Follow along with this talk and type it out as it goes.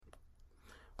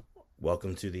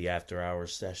Welcome to the After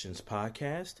Hours Sessions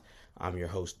podcast. I'm your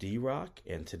host, D Rock,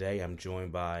 and today I'm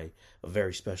joined by a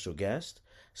very special guest,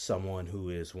 someone who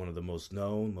is one of the most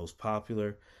known, most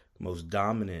popular, most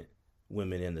dominant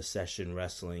women in the session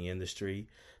wrestling industry.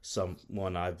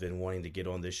 Someone I've been wanting to get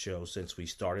on this show since we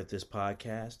started this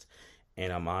podcast,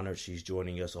 and I'm honored she's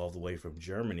joining us all the way from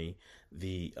Germany,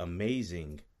 the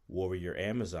amazing Warrior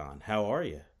Amazon. How are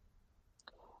you?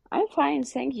 I'm fine,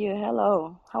 thank you.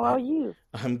 Hello. How are you?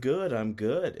 I'm good. I'm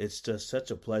good. It's just such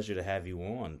a pleasure to have you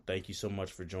on. Thank you so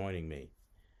much for joining me.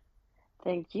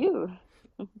 Thank you.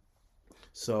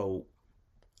 So,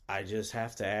 I just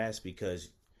have to ask because,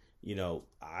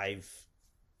 I've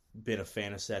been a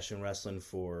fan of session wrestling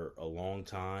for a long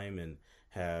time and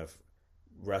have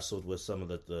wrestled with some of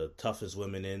the toughest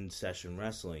women in session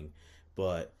wrestling.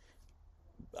 But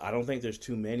I don't think there's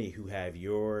too many who have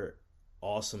your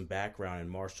awesome background in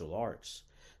martial arts.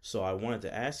 So, I wanted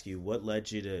to ask you what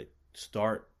led you to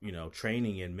start,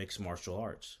 training in mixed martial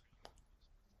arts?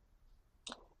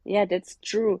 Yeah, that's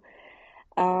true.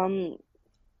 Um,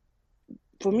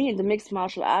 for me, the mixed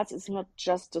martial arts is not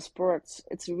just the sports.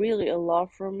 It's really a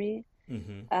love for me.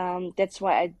 Mm-hmm. That's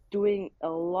why I'm doing a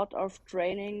lot of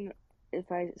training.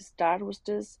 If I start with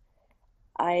this,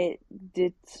 I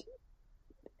did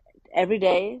every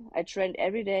day. I trained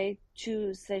every day,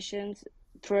 2 sessions.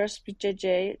 First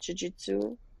BJJ,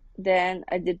 Jiu-Jitsu. Then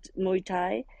I did Muay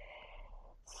Thai.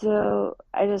 So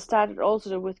I just started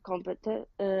also with competitives,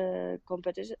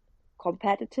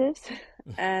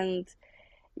 and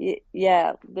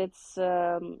yeah, that's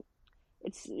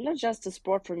it's not just a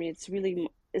sport for me.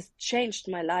 It's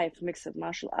changed my life. Mixed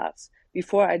martial arts.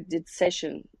 Before I did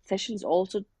sessions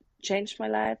also changed my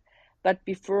life, but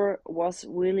before was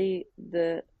really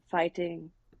the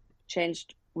fighting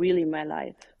changed really my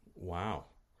life. Wow.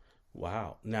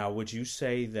 Wow. Now, would you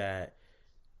say that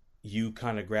you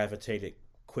kind of gravitated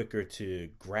quicker to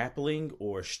grappling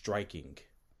or striking?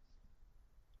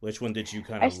 Which one did you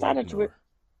kind I of like started with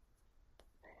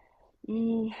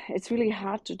more? it's really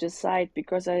hard to decide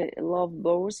because I love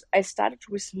both. I started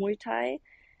with Muay Thai,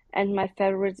 and my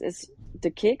favorite is the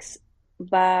kicks,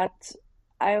 but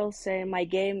I'll say my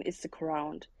game is the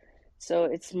ground. So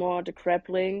it's more the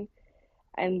grappling.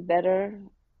 I'm better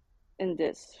in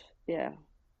this. Yeah,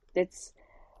 that's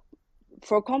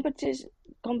for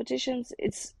competitions.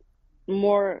 It's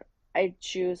more I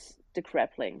choose the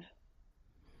grappling.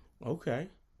 Okay.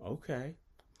 Okay.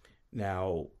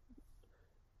 Now,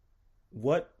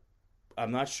 what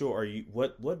I'm not sure are you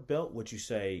what belt would you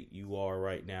say you are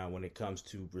right now when it comes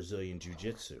to Brazilian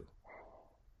Jiu-Jitsu?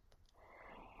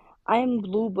 I'm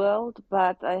blue belt,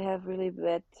 but I have really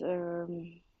bad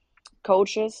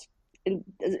coaches. And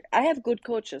I have good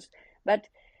coaches, but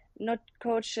not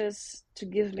coaches to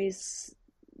give me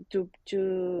to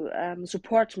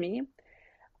support me.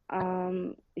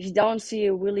 He don't see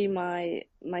really my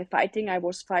fighting. I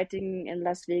was fighting in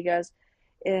Las Vegas,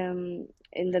 in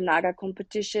the Naga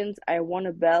competitions. I won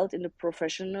a belt in the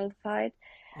professional fight.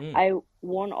 Mm. I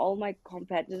won all my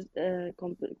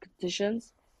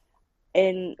competitions,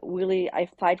 and really I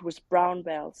fight with brown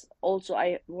belts. Also,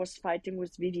 I was fighting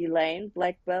with VD Lane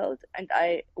black belt, and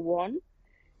I won.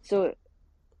 So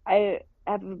I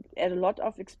have a lot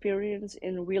of experience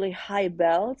in really high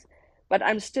belts, but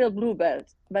I'm still blue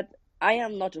belt. But I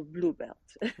am not a blue belt.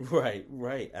 Right,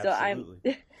 right, So I'm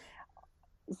absolutely.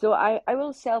 so I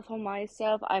will sell for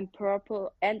myself. I'm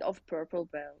purple end of purple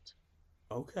belt.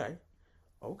 Okay.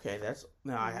 Okay, that's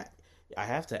now Mhm. I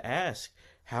have to ask,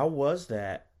 how was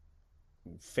that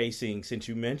facing, since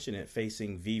you mentioned it,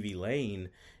 facing Vivi Lane,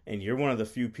 and you're one of the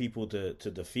few people to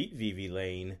defeat Vivi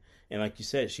Lane, and like you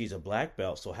said, she's a black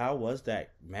belt. So how was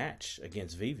that match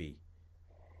against Vivi?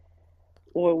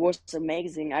 Or it was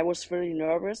amazing. I was very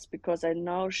nervous because I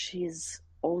know she's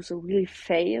also really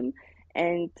fame,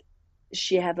 and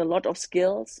she have a lot of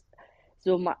skills.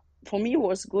 So for me it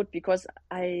was good because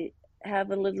I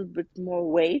have a little bit more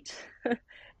weight.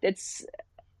 That's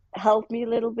helped me a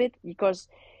little bit because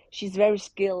she's very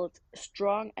skilled,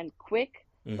 strong, and quick.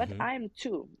 But Mm-hmm. I'm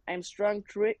too. I'm strong,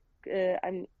 quick,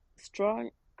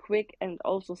 and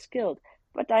also skilled.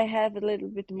 But I have a little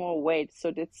bit more weight,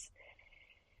 so it's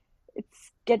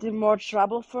getting more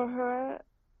trouble for her.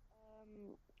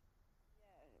 It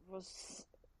was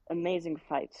amazing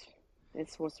fight.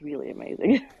 This was really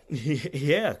amazing,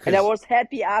 Yeah, and I because was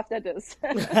happy after this.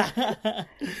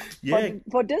 yeah,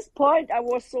 For this point, I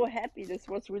was so happy. This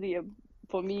was really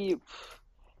for me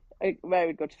a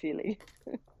very good feeling.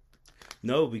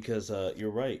 no, because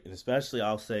you're right, and especially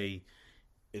I'll say,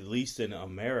 at least in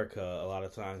America, a lot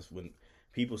of times when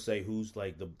people say who's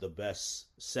like the best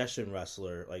session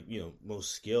wrestler, like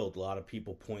most skilled. A lot of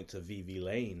people point to Vivi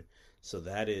Lane, so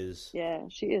that is Yeah,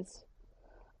 she is.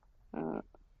 Uh,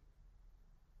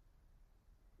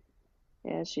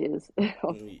 yeah, she is.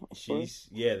 Of course. she's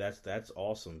yeah, that's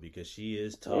awesome because she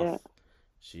is Yeah, tough.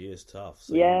 She is tough.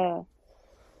 So you yeah. well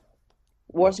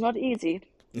Was not easy.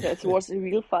 That was a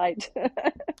real fight.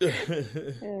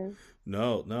 Yeah.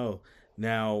 no, no.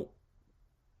 Now,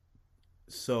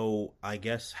 so I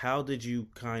guess how did you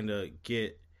kind of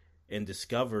get and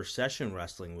discover session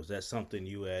wrestling? Was that something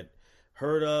you had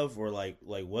heard of, or like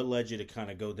what led you to kind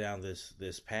of go down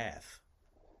this path?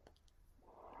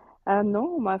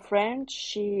 No, my friend,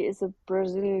 she is a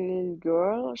Brazilian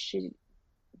girl. She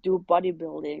do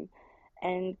bodybuilding,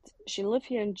 and she live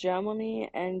here in Germany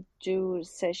and do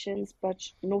sessions, but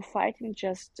no fighting.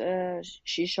 Just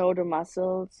she show the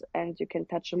muscles, and you can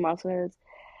touch the muscles.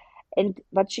 And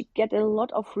but she get a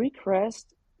lot of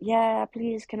requests. Yeah,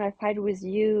 please, can I fight with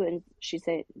you? And she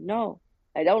said, no,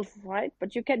 I don't fight,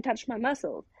 but you can touch my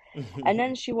muscles. And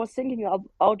then she was thinking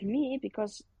about me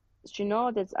because she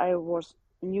know that I was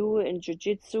new in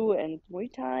jiu-jitsu and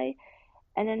Muay Thai.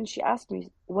 And then she asked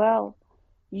me, well,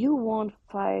 you won't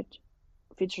fight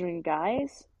featuring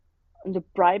guys in the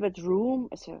private room?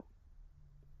 I said,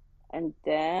 and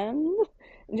then,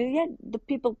 yeah, the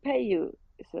people pay you.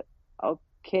 I said,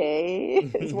 okay.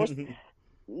 It was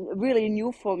really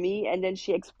new for me. And then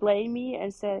she explained me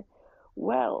and said,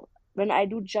 well, when I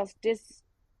do just this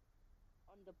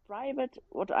on the private,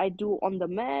 what I do on the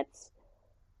mats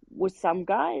with some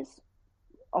guys,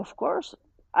 of course,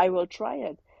 I will try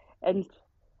it. And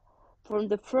from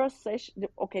the first session,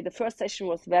 okay, the first session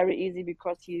was very easy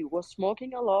because he was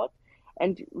smoking a lot,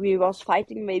 and we was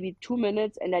fighting maybe 2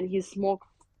 minutes, and then he smoked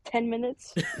 10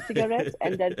 minutes cigarettes,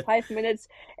 and then 5 minutes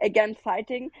again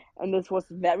fighting, and this was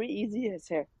very easy. I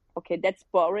said, okay, that's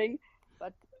boring,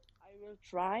 but I will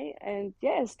try. And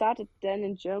yeah, I started then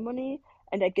in Germany,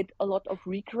 and I get a lot of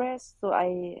regress, so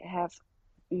I have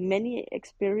many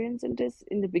experience in this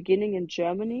in the beginning in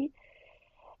Germany,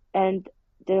 and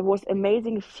there was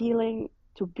amazing feeling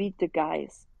to beat the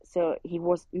guys. So he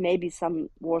was maybe some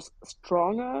was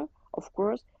stronger, of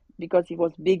course, because he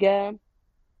was bigger,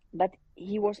 but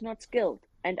he was not skilled,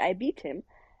 and I beat him,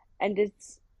 and it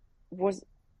was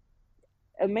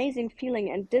amazing feeling.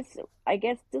 And this, I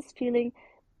guess, this feeling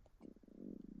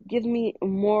gives me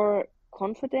more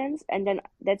confidence, and then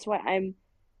that's why I'm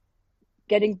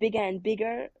getting bigger and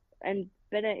bigger and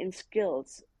better in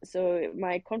skills. So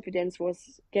my confidence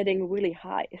was getting really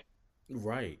high.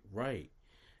 Right, right.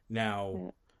 Now,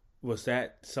 Yeah. was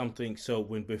that something? So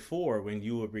when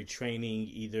you were retraining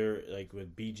either like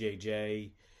with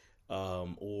BJJ,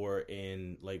 or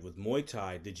in like with Muay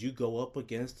Thai, did you go up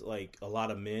against like a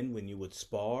lot of men when you would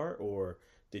spar, or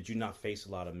did you not face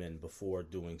a lot of men before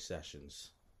doing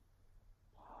sessions?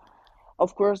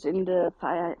 Of course, in the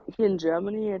fire here in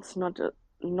Germany, it's not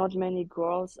many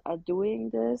girls are doing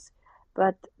this,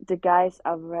 but the guys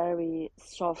are very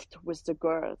soft with the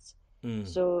girls. Mm,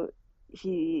 So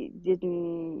he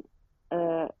didn't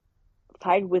uh,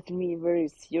 fight with me very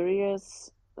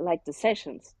serious like the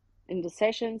sessions. In the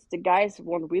sessions, the guys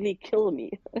won't really kill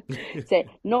me. Say,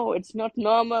 no, it's not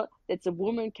normal that the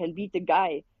woman can beat the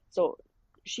guy. So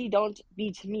she don't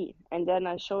beat me. And then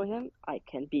I show him I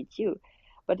can beat you.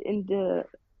 But in the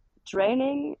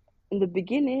training, in the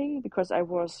beginning, because I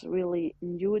was really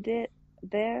new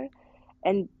there,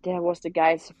 and there was the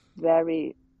guys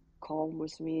very calm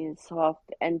with me and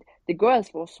soft, and the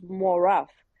girls was more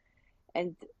rough.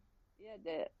 And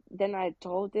yeah, then I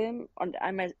told him, and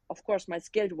of course my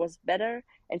skill was better,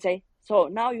 and say, so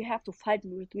now you have to fight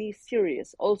with me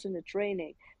serious, also in the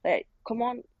training. Like, come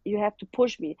on, you have to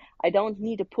push me. I don't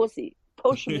need a pussy.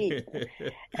 Push me.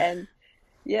 And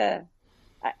yeah,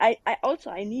 I also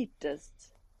I need this.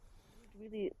 I need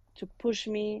really to push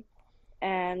me,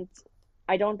 and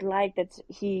I don't like that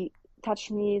he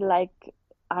touched me like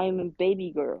I'm a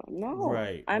baby girl. No,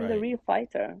 right, I'm the right, real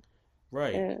fighter.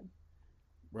 right, Uh,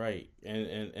 right,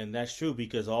 and that's true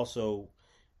because also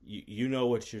you know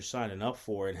what you're signing up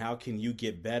for, and how can you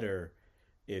get better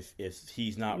if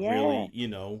he's not yeah, really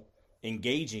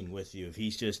engaging with you, if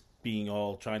he's just being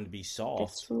all trying to be that's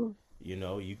soft, true. you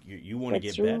want to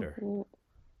That's get true. better. No.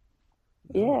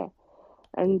 Yeah,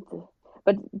 and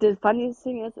but the funniest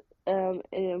thing is,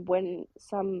 when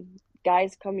some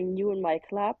guys coming new in my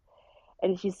club,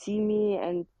 and he see me,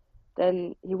 and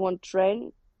then he want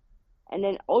train, and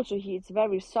then also he is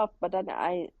very soft, but then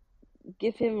I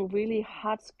give him really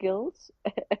hard skills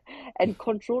and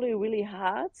control it really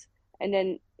hard, and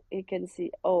then he can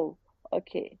see, oh,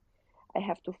 okay, I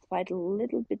have to fight a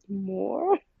little bit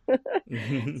more.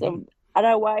 So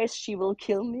otherwise, she will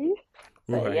kill me.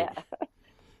 But Right, yeah.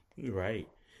 right.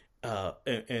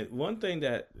 And one thing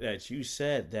that you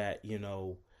said that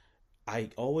I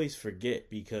always forget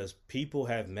because people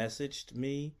have messaged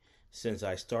me since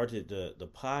I started the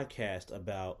podcast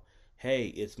about, hey,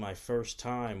 it's my first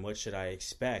time. What should I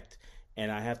expect?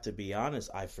 And I have to be honest,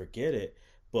 I forget it.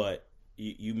 But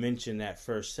you mentioned that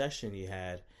first session you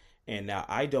had, and now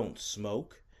I don't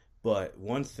smoke. But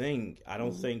one thing I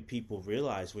don't Mm. think people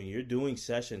realize when you're doing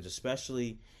sessions,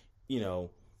 especially, you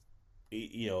know,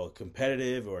 a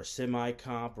competitive or a semi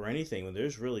comp or anything, when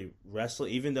there's really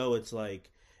wrestling, even though it's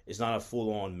like it's not a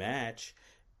full on match,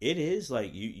 it is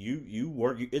like you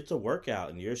work. It's a workout,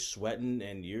 and you're sweating,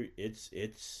 and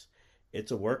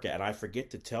it's a workout. And I forget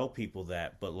to tell people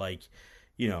that, but like,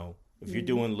 if you're Mm.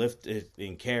 doing lift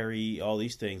and carry, all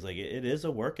these things, like it is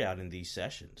a workout in these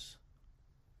sessions.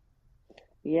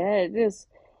 Yeah, it is.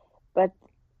 But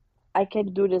I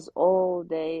can do this all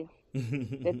day.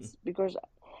 That's because,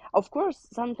 of course,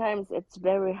 sometimes it's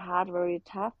very hard, very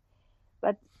tough,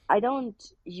 but I don't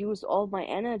use all my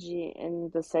energy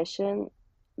in the session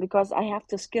because I have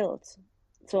the skills.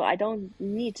 So I don't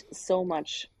need so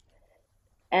much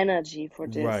energy for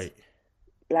this. Right.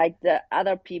 Like the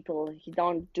other people, he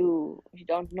don't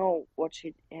know what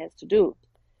he has to do.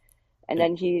 And And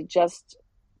then he just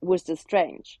with the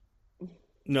strength.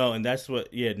 no, and that's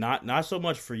what, yeah, not so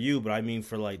much for you, but I mean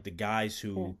for like the guys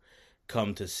Yeah, who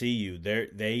come to see you.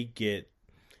 They get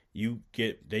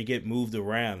moved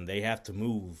around. They have to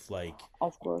move like,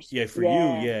 of course. yeah, for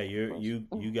you, Yeah, yeah, of course. you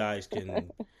guys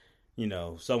can,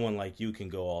 someone like you can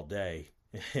go all day.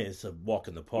 It's a walk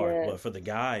in the park. Yeah. But for the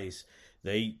guys,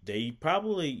 they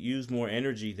probably use more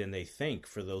energy than they think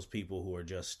for those people who are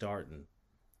just starting.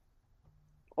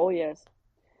 Oh yes.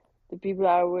 The people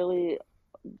are really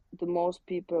the most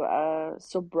people are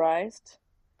surprised.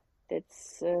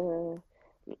 That's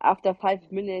after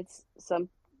 5 minutes, some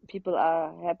people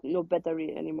are have no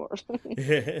battery anymore.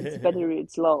 It's battery,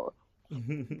 it's low.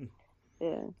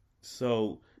 Yeah.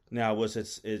 So now was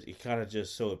it kind of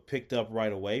just so it picked up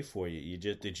right away for you?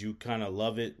 Did you kind of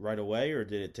love it right away, or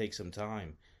did it take some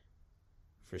time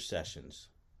for sessions?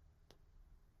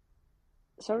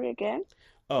 Sorry again.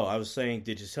 Oh, I was saying,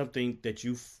 did you something that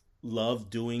you love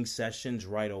doing sessions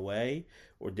right away,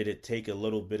 or did it take a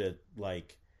little bit of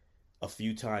like a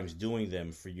few times doing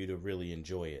them for you to really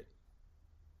enjoy it?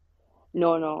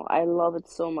 No, no, I love it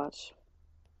so much.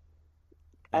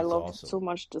 I That's loved it awesome. so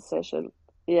much the session.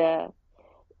 Yeah.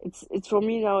 It's for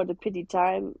me now the pity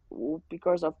time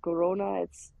because of Corona.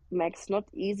 It's makes not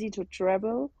easy to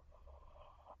travel.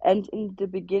 And in the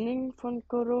beginning from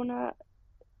Corona,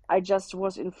 I just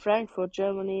was in Frankfurt,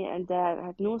 Germany, and I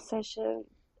had no session.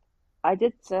 I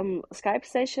did some Skype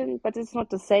session, but it's not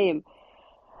the same.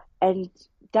 And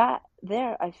that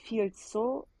there, I feel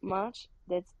so much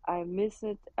that I miss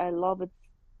it. I love it.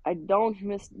 I don't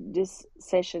miss these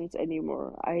sessions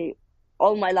anymore. I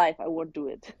all my life I would do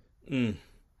it. Mm,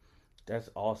 that's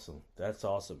awesome. That's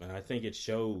awesome, and I think it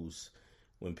shows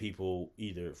when people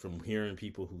either from hearing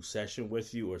people who session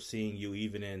with you or seeing you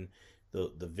even in the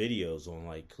videos on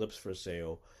like clips for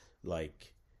sale,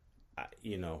 like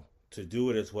to do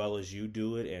it as well as you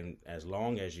do it and as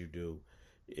long as you do,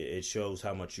 it shows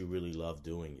how much you really love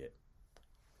doing it.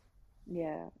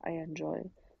 Yeah, I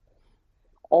enjoy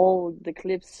all the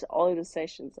clips, all the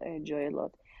sessions. I enjoy a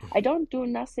lot. I don't do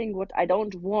nothing what I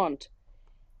don't want.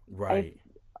 I Right,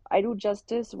 I do just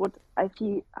this what I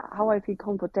feel how I feel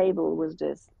comfortable with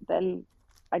this. Then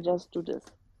I just do this.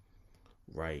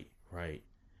 right, right.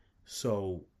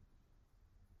 So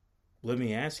let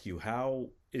me ask you,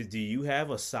 do you have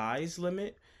a size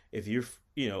limit? If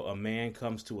a man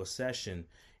comes to a session,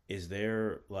 is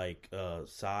there like a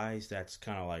size that's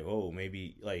kind of like, oh,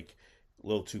 maybe like a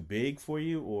little too big for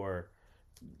you, or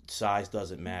size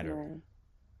doesn't matter? No,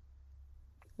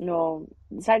 no,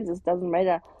 besides this doesn't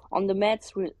matter. On the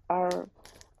mats we are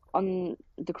on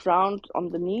the ground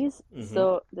on the knees, Mm-hmm.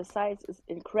 so the size is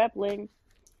in grappling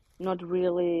not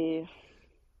really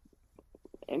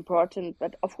important.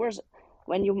 But of course,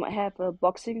 when you have a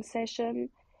boxing session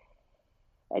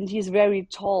and he's very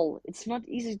tall, it's not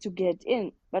easy to get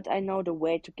in. But I know the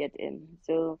way to get in,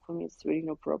 so for me, it's really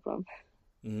no problem.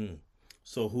 Mm-hmm.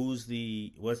 So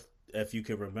what if you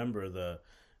can remember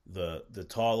the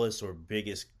tallest or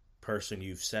biggest person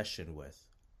you've sessioned with?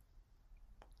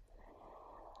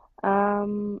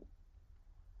 Um,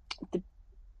 the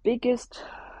biggest,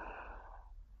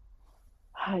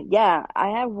 yeah, I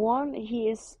have one.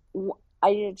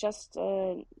 I just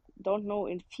don't know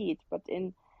in feet, but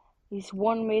in he's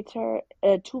 1 meter,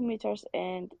 2 meters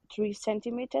and 3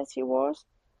 centimeters. He was.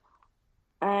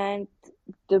 And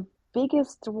the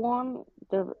biggest one,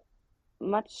 the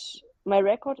much my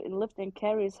record in lift and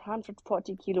carry is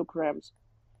 140 kilograms.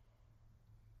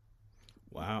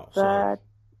 Wow. So But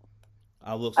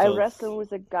I look I so. wrestled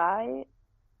with a guy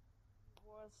who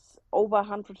was over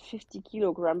 150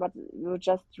 kilogram, but we were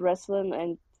just wrestling,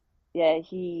 and yeah,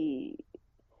 he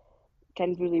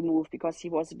can't really move because he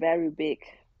was very big.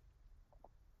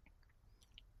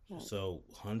 So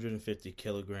 150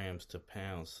 kilograms to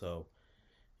pounds. So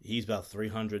he's about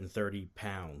 330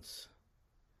 pounds.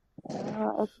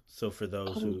 I So for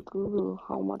those can who, Google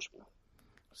how much.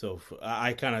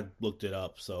 I kind of looked it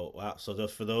up. So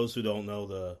just for those who don't know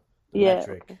the Yeah,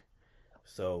 metric, okay.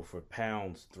 so for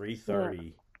pounds, Yeah,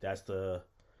 330. That's the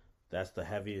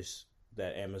heaviest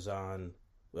that Amazon,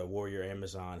 the Warrior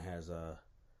Amazon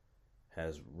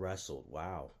has wrestled.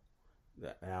 Wow.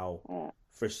 Now, yeah,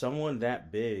 for someone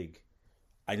that big,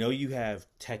 I know you have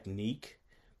technique,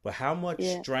 but how much yeah.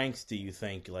 strength do you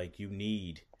think like you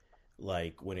need,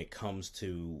 like when it comes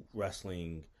to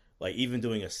wrestling, like even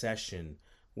doing a session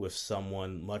with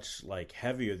someone much like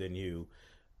heavier than you?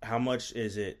 How much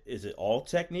is it? Is it all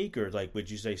technique, or like would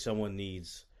you say someone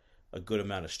needs a good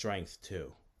amount of strength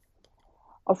too?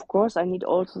 Of course, I need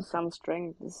also some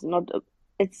strength. It's not.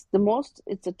 It's the most.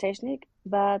 It's a technique,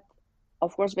 but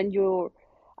of course, when you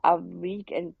are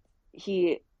weak and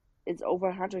he is over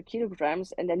 100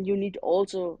 kilograms, and then you need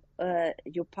also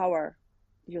your power,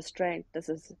 your strength. This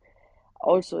is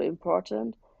also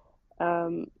important.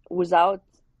 Without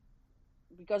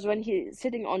because when he's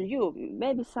sitting on you,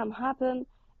 maybe some happen,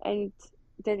 and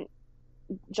then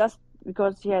just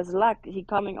because he has luck, he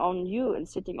coming on you and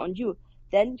sitting on you.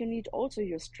 Then you need also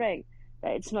your strength.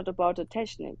 It's not about the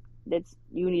technique. That's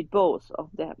you need both of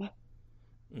them.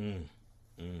 Mm,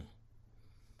 mm.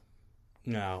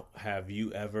 Now, have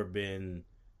you ever been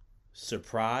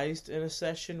surprised in a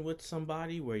session with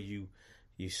somebody where you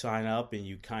sign up and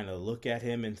you kind of look at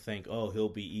him and think, "Oh, he'll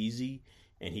be easy,"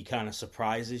 and he kind of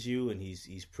surprises you and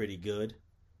he's pretty good.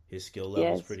 His skill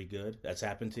level's Yes, pretty good. That's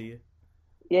happened to you?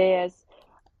 yes.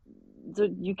 So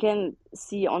you can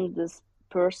see on this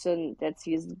person that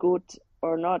he is good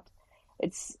or not.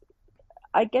 It's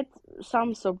I get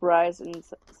some surprise in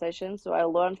sessions, so I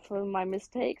learn from my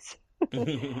mistakes.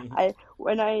 I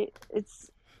when I it's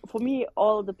for me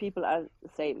all the people are the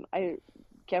same. I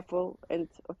careful and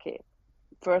okay.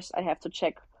 First, I have to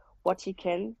check what he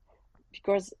can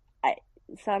because I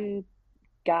some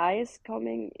guys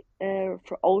coming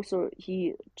for also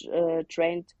he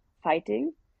trained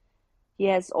fighting. He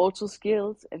has also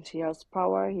skills and he has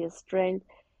power. He has strength.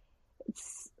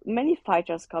 It's many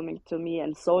fighters coming to me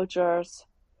and soldiers.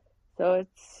 So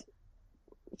it's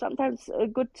sometimes a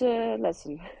good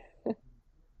lesson.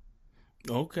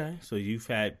 Okay, so you've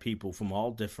had people from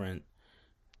all different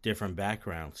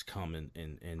backgrounds come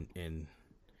in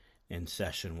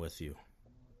session with you.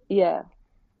 Yeah,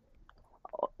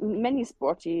 many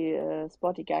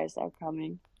sporty guys are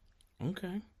coming.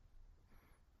 Okay,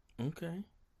 okay.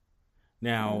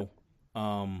 Uh, Now,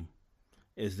 um,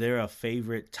 is there a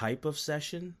favorite type of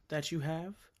session that you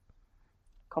have?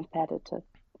 competitive.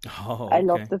 Oh, I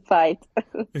love okay. the fight,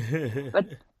 but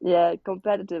yeah,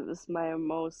 competitive is my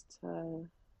most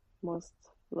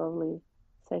lovely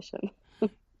session.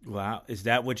 Wow, is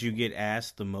that what you get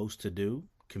asked the most to do?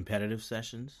 Competitive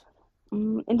sessions?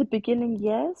 In the beginning,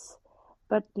 yes,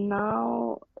 but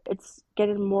now it's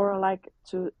getting more like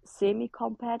to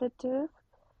semi-competitive,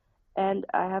 and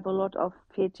I have a lot of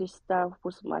fetish stuff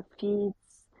with my feet.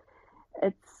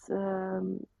 It's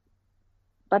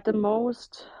but the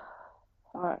most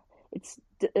uh,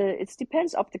 it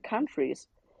depends of the countries.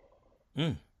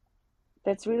 Mm.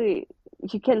 That's really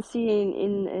you can see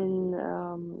in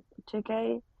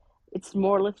Turkey, it's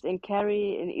more lift and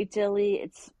carry. In Italy,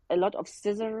 it's a lot of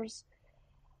scissors,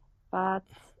 but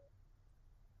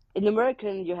in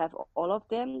American, you have all of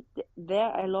them.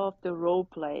 There, I love the role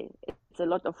play. It's a lot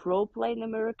of role play in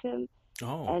American,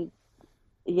 Oh, and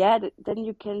yeah, then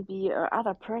you can be a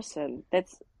other person.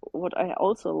 That's what I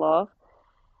also love.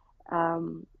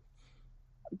 Um,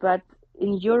 but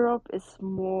in Europe, it's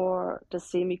more the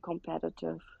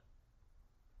semi-competitive.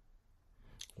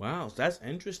 wow. That's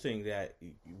interesting that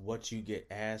what you get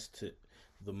asked to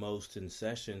the most in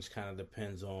sessions kind of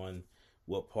depends on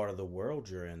what part of the world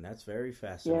you're in. That's very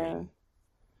Yeah, fascinating.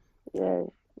 yeah.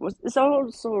 It's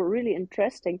also really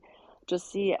interesting to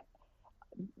see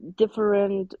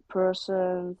different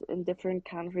persons in different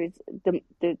countries.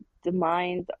 The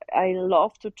mind. I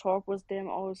love to talk with them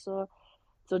also.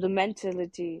 So the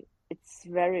mentality, it's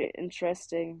very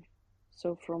interesting.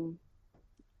 So from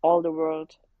all the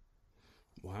world.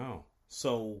 Wow.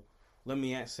 So let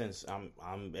me ask, since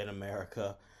I'm in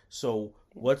America, so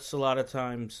Yeah. what's a lot of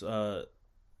times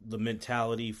the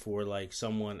mentality for like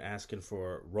someone asking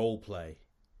for role play?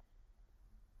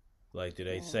 Like, do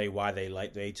they Oh. say why they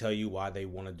like? They tell you why they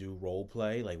want to do role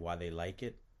play, like why they like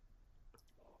it?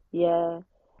 Yeah,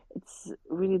 it's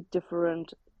really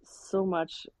different, so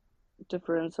much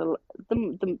different. So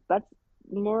but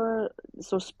more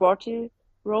so sporty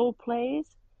role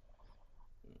plays,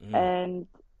 Mm, and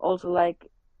also like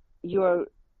you're,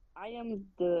 I am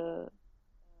the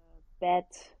bad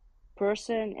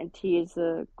person and he is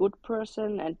a good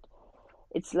person, and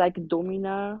it's like a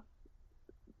domina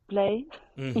play,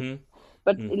 mm-hmm.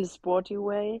 but Mm. in a sporty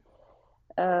way.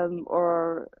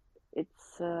 Or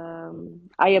it's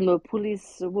I am a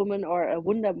police woman or a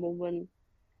Wonder Woman.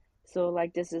 So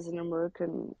like this is an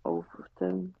American over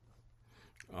thing.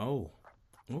 Oh,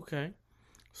 okay.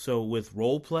 So with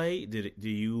role play, do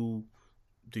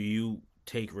you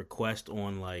take request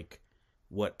on like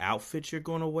what outfit you're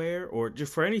going to wear, or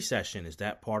just for any session? Is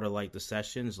that part of like the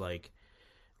sessions, like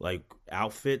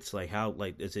outfits? Like how,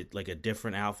 like, is it like a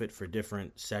different outfit for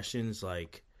different sessions,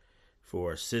 like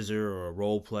for a scissor or a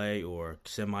role play or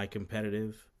semi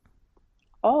competitive?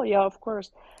 Oh yeah, of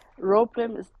course. Role play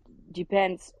is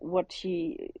depends what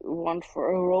he want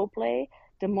for a role play.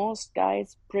 The most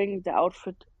guys bring the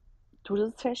outfit to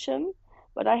the session,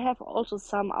 but I have also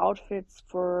some outfits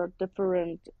for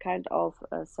different kind of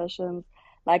sessions,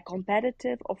 like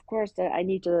competitive. Of course, that I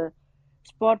need a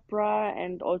sport bra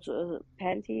and also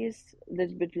panties a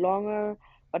little bit longer.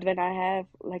 But when I have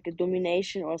like a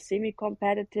domination or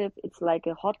semi-competitive, it's like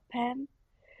a hot pan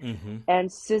Mm-hmm. and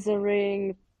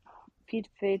scissoring, feet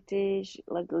fetish,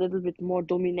 like a little bit more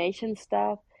domination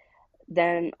stuff.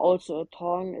 Then also a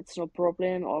thong, it's no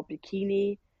problem, or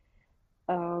bikini.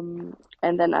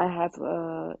 And then I have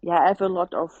yeah, I have a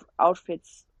lot of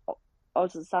outfits.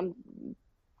 Also some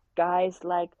guys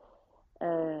like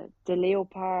the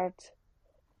leopard,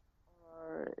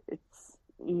 or it's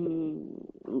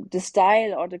the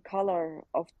style or the color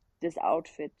of this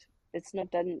outfit. It's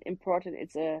not that important.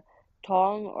 It's a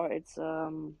thong or it's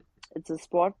a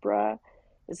sport bra.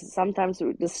 It's sometimes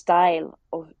the style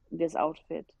of this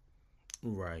outfit.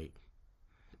 Right,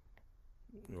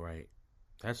 right.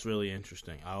 That's really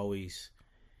interesting. I always,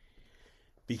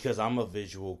 because I'm a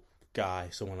visual guy,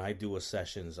 so when I do a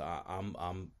sessions,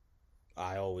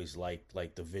 I always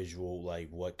like the visual, like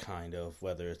what kind of,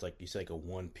 whether it's like you say, like a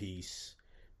one piece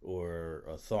or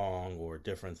a thong or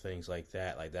different things like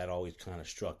that. Like that always kind of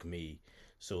struck me.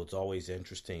 So it's always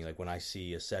interesting. Like when I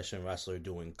see a session wrestler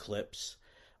doing clips,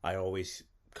 I always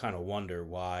kind of wonder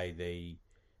why they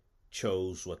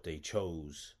chose what they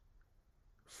chose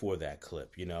for that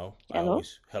clip. I Hello,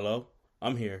 always, hello,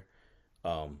 I'm here.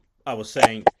 I was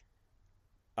saying,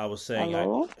 I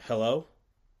hello, hello.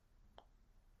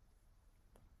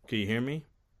 Can you hear me?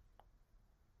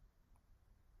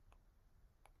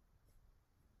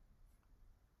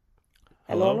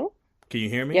 hello, Hello. hello. Can you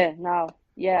hear me? Yeah, now.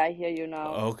 Yeah, I hear you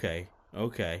now. Okay.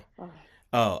 Okay. Oh,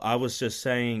 Oh, I was just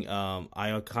saying,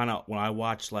 I kind of, when I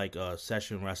watch like a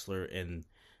session wrestler in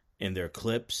their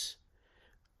clips,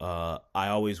 I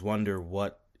always wonder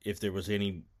what, if there was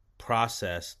any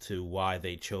process to why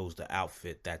they chose the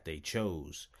outfit that they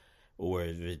chose, or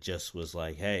if it just was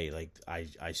like, hey, like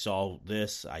I saw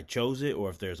this, I chose it, or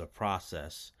if there's a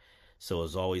process. So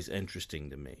it's always interesting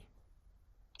to me.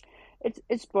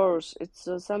 it's both. It's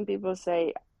some people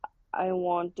say I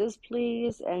want this,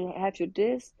 please, and have you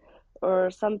this,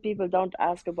 or some people don't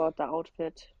ask about the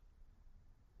outfit,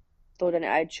 so then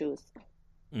I choose.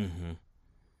 Mm-hmm.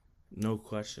 No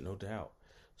question, no doubt.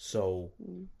 So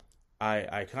Mm.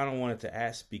 I kind of wanted to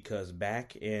ask because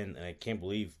back in, and I can't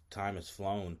believe time has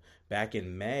flown, back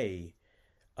in May,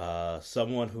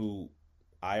 someone who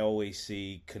I always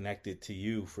see connected to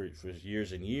you for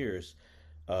years and years,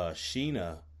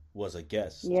 Sheena, was a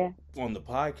guest Yeah, on the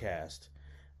podcast.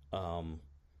 Um,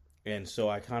 and so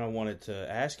I kind of wanted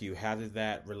to ask you, how did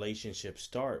that relationship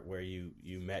start where you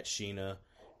met Sheena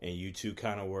and you two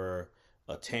kind of were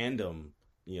a tandem,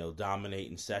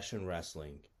 dominating session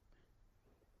wrestling?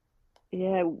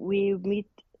 yeah. We meet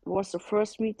was the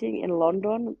first meeting in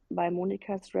London by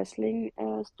Monica's wrestling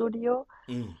studio,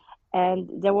 Mm, and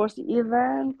there was the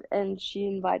event, and she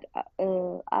invited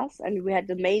us, and we had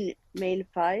the main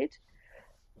fight,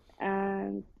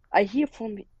 and I hear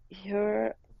from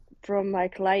her, from my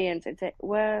clients, and say,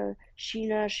 well,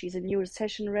 Sheena, she's a new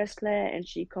session wrestler and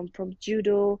she comes from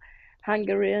judo,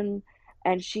 Hungarian,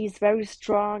 and she's very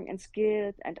strong and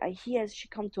skilled, and I hear she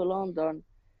come to London.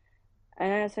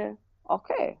 And I said,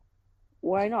 okay,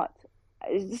 why not?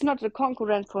 It's not a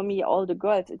concurrent for me, all the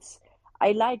girls. It's,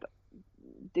 I like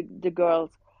the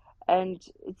girls, and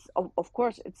it's of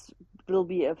course it's will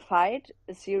be a fight,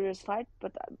 a serious fight,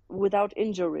 but without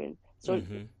injury. So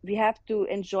Mm-hmm. we have to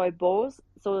enjoy both.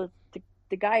 So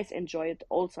the guys enjoy it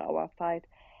also our fight,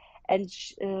 and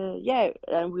yeah,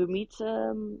 and we meet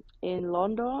in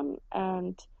London,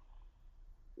 and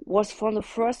was from the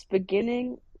first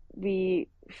beginning we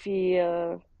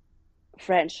feel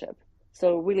friendship.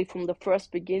 So really from the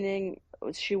first beginning,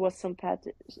 she was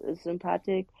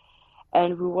sympathetic,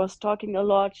 and we was talking a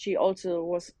lot. She also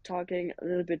was talking a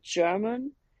little bit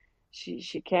German.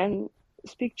 She can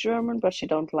speak German, but she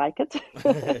don't like it.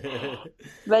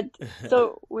 But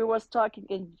so we was talking,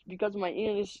 and because my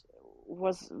English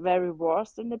was very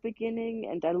worst in the beginning,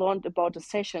 and I learned about the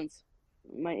sessions.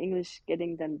 My English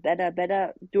getting then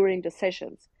better during the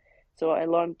sessions. So I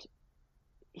learned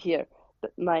here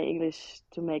my English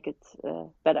to make it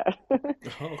better.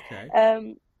 Okay.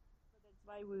 That's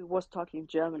why we was talking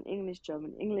German,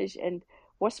 English, and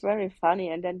was very funny.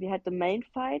 And then we had the main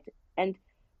fight, and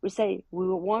we say we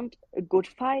want a good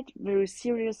fight, very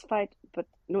serious fight, but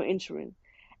no injury.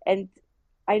 And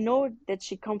I know that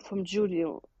she come from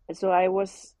judo, so I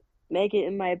was making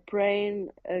in my brain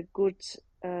a good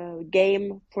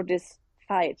game for this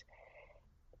fight.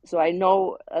 So I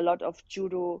know a lot of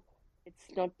judo.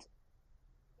 It's not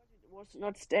it was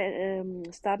not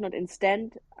start not in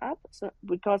stand up, so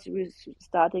because we're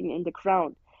starting in the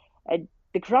ground, and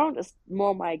the ground is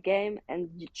more my game, and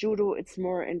judo it's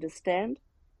more in the stand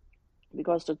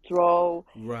because the throw.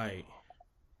 Right.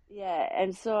 Yeah,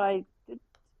 and so I did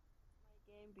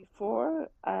my game before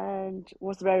and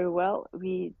was very well.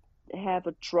 We have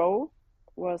a throw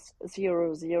was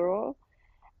 0-0,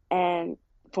 and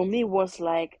for me was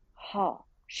like, huh,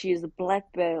 she is a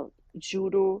black belt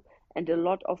judo and a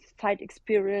lot of fight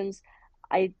experience.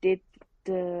 I did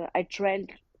I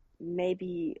trained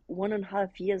maybe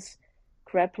 1.5 years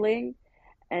grappling,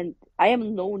 and I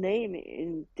am no name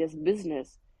in this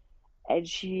business. And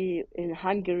she in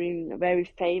Hungary, very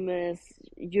famous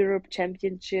Europe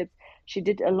Championships. She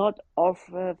did a lot of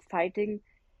fighting,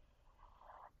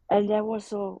 and that was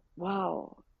so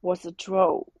wow, was a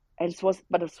draw. And it was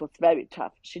very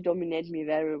tough. She dominated me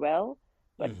very well,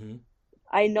 but Mm-hmm.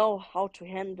 I know how to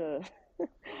handle.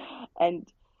 And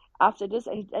after this,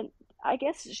 and I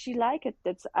guess she liked it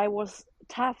that I was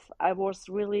tough. I was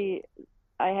really,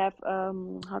 I have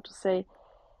how to say,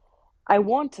 I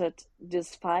wanted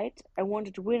this fight. I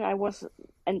wanted to win. I was,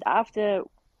 and after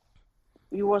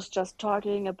we was just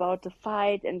talking about the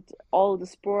fight and all the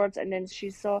sports, and then she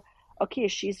saw, okay,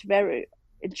 she's very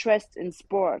interested in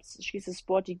sports. She's a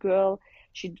sporty girl.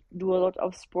 She do a lot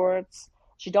of sports.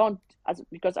 She don't, as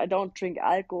because I don't drink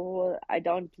alcohol. I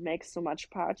don't make so much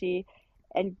party,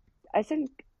 and I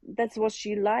think that's what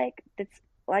she like. That's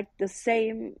like the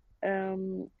same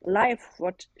life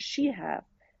what she have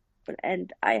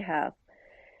and I have.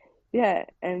 Yeah,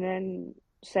 and then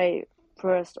say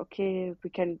first, okay, we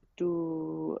can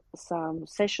do some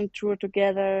session tour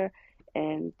together,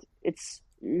 and it's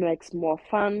makes more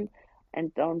fun,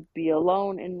 and don't be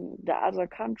alone in the other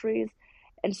countries.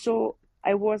 And so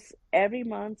I was every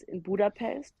month in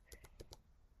Budapest,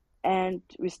 and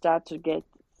we start to get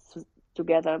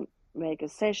together, make a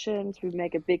sessions. We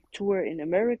make a big tour in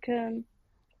American,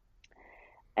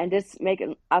 and it's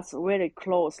making us really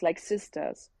close, like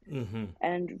sisters, Mm-hmm.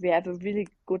 and we have a really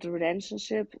good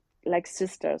relationship like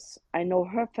sisters. I know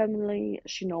her family,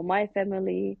 she know my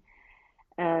family,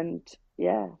 and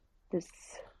yeah, this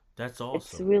That's it's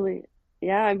awesome. really,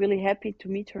 yeah, I'm really happy to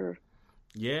meet her.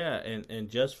 Yeah, and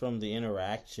just from the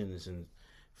interactions and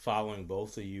following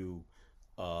both of you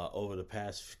over the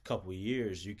past couple of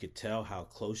years, you could tell how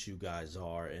close you guys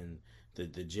are and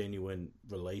the genuine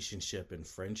relationship and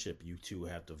friendship you two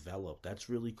have developed. That's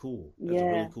really cool. That's a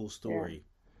really Yeah, cool yeah, story.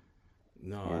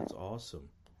 No, yeah. that's awesome.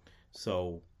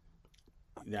 So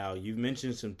now you've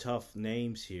mentioned some tough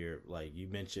names here. Like you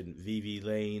mentioned Vivi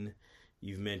Lane,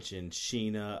 you've mentioned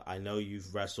Sheena. I know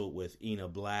you've wrestled with Ina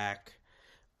Black.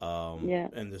 Yeah.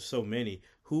 And there's so many.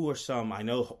 Who are some? I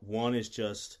know one is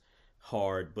just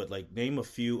hard, but like name a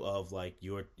few of like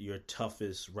your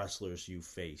toughest wrestlers you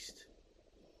faced.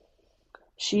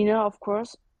 Sheena, of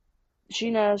course.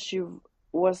 Sheena, she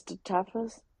was the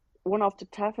toughest, one of the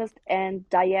toughest, and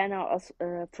Diana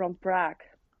from Prague.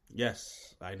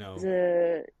 Yes, I know.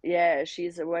 The yeah,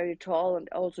 she's very tall and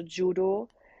also judo,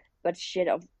 but she had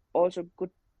also good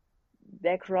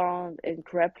background in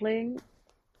grappling.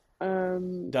 Now,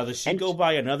 does she And go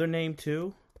by another name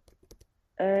too?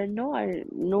 no, I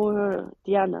know her,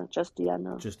 Diana, just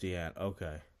Diana. Just Deanne.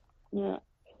 Okay. Yeah.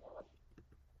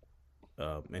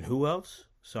 And who else?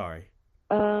 Sorry.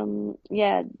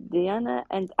 Yeah, Diana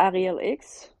and Ariel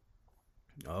X.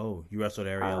 Oh, you wrestled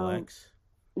Ariel Um, X?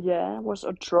 yeah, was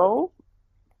a draw.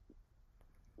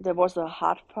 There was a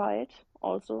hard fight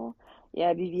also.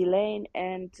 Yeah, Vivi Lane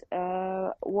and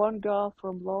one girl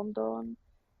from London,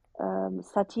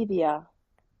 Sativia.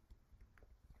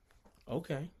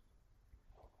 Okay.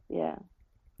 Yeah,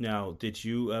 Now, did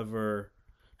you ever?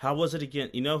 How was it again?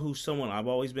 You know who someone I've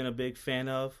always been a big fan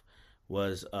of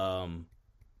was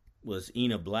was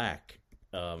Ina Black.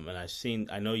 And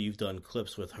I know you've done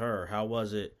clips with her. How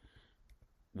was it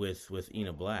with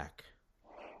Ina Black?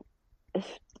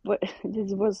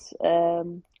 this was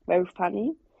very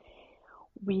funny.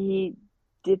 We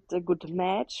did a good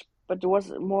match, but it was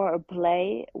more a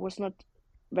play. It was not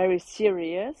very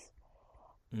serious.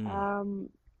 Mm. Um,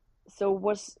 so it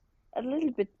was a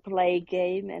little bit play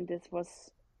game, and this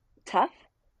was tough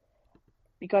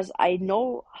because I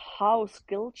know how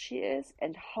skilled she is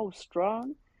and how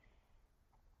strong.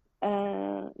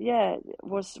 Yeah, it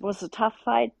was a tough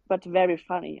fight, but very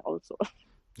funny also.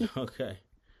 Okay.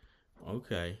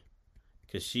 Okay.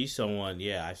 Because she's someone,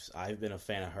 yeah, I've been a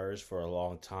fan of hers for a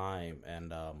long time,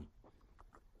 and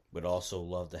would also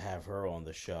love to have her on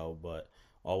the show. But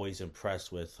always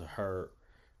impressed with her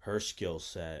skill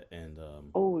set, and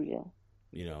Oh yeah,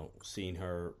 seeing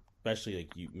her, especially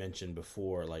like you mentioned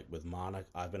before, like with Monica.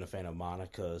 I've been a fan of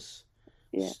Monica's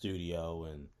yeah, studio,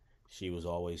 and she was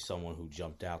always someone who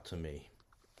jumped out to me.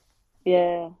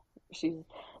 yeah. She's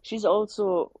she's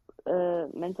also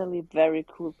mentally very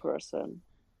cool person.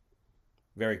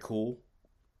 Very cool.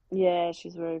 Yeah,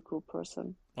 she's a very cool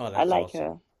person. Oh, I that's like awesome.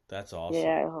 her. That's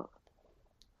awesome. Yeah,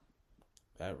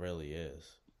 That really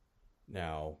is.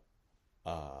 Now,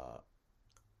 uh,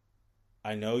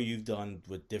 I know you've done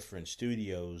with different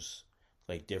studios,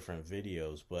 like different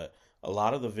videos, but a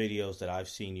lot of the videos that I've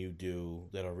seen you do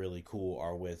that are really cool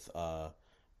are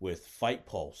with Fight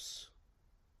Pulse.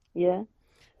 yeah.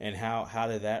 And how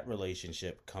did that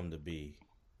relationship come to be?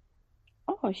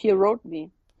 Oh, he wrote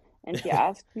me and he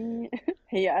asked me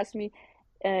he asked me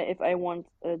if I want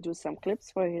do some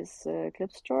clips for his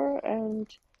clip store, and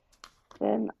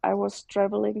then I was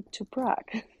traveling to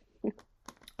Prague.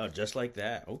 Oh, just like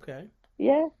that. Okay.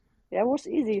 Yeah, yeah, it was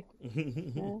easy.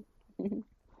 Yeah.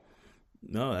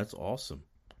 No, that's awesome.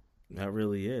 That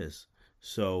really is.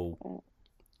 So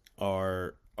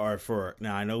are for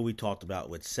now I know we talked about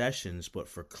with sessions, but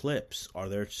for clips, are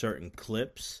there certain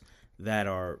clips that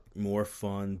are more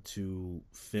fun to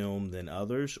film than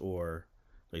others, or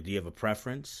like do you have a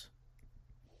preference?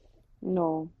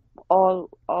 No, all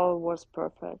was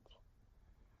perfect.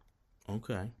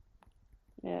 Okay.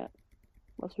 Yeah,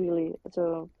 was really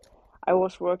so. I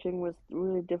was working with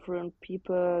really different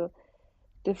people,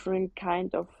 different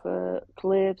kind of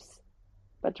clips,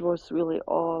 but it was really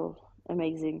all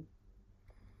amazing.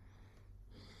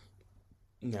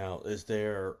 Now, is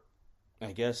there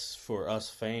I guess for us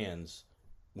fans,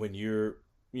 when you're,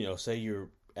 say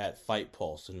you're at Fight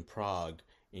Pulse in Prague,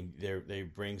 and they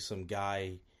bring some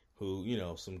guy who,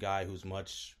 some guy who's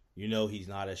much, he's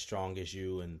not as strong as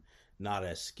you and not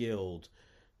as skilled.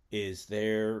 Is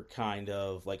there kind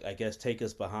of like, I guess, take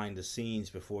us behind the scenes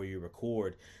before you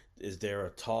record? Is there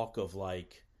a talk of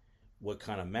like what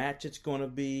kind of match it's going to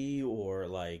be, or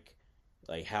like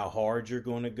how hard you're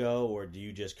going to go, or do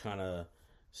you just kind of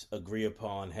agree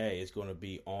upon, hey, it's going to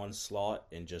be onslaught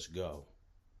and just go?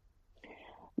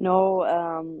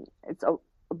 No, it's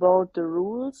about the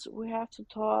rules we have to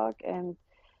talk, and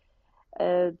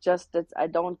just that I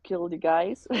don't kill the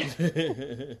guys.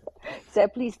 Say,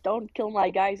 please don't kill my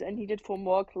guys. I need it for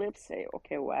more clips. Say,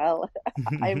 okay, well,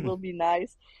 I will be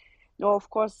nice. No, of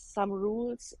course, some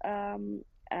rules.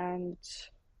 And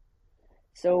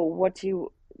so what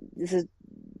you, this is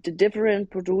the different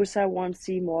producer wants to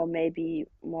see more, maybe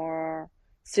more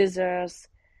scissors,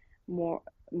 more,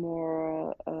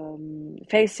 more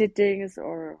face sittings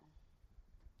or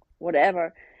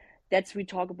whatever. That's we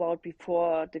talk about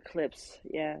before the clips,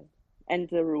 yeah, and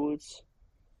the rules.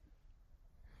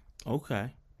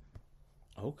 Okay.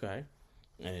 Okay.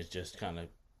 And it just kind of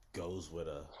goes with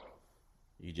a,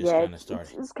 you just Yeah, kind of start.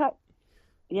 it's kind.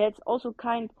 Yeah, it's also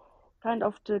kind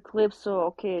of the clip. So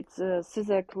okay, it's a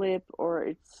scissor clip or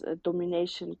it's a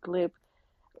domination clip.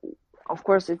 Of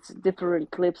course, it's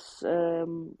different clips,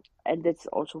 and that's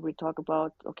also we talk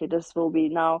about. Okay, this will be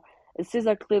now a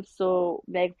scissor clip. So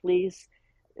make please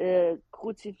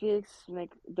crucifix,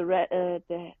 make the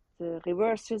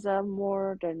reverse scissor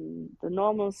more than the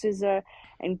normal scissor,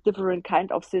 and different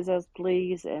kind of scissors,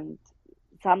 please. And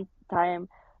sometimes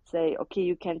say, okay,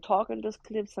 you can talk in this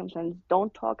clip. Sometimes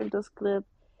don't talk in this clip.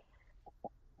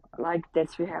 Like that,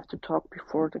 we have to talk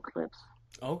before the clips.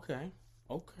 Okay.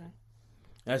 Okay.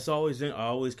 That's always I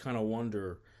always kind of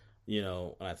wonder,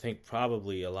 and I think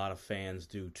probably a lot of fans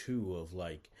do too, of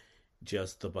like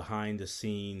just the behind the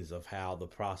scenes of how the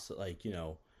process, like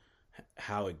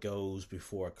how it goes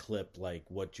before a clip, like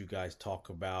what you guys talk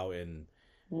about and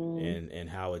Mm, and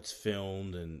how it's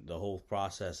filmed, and the whole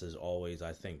process is always,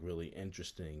 I think, really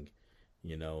interesting,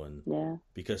 and yeah,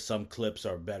 because some clips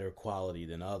are better quality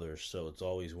than others, so it's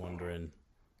always wondering,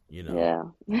 you know.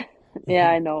 yeah, yeah.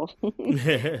 I know.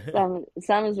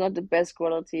 Some is not the best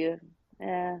quality.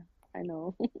 Yeah, I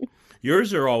know.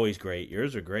 Yours are always great.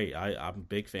 Yours are great. I'm a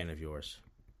big fan of yours.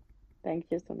 Thank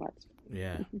you so much.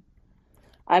 Yeah.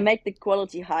 I make the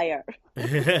quality higher.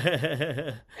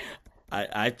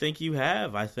 I think you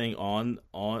have. I think on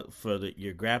for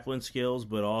your grappling skills,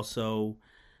 but also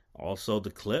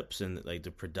the clips and like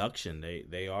the production.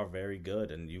 They are very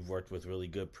good, and you've worked with really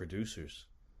good producers.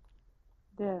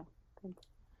 Yeah. Thank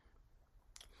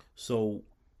So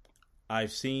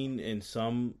I've seen in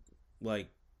some like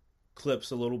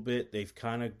clips a little bit. They've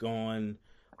kind of gone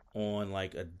on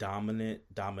like a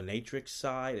dominatrix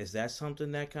side. Is that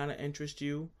something that kind of interests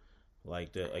you,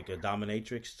 like the like a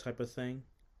dominatrix type of thing?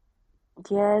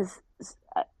 you. Yes,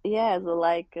 yeah. So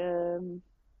like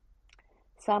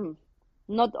some,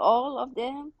 not all of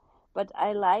them, but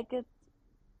I like it.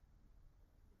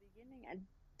 The beginning, I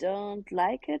don't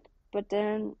like it, but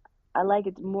then I like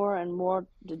it more and more.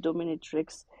 The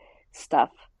dominatrix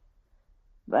stuff,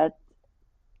 but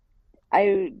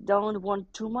I don't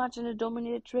want too much in the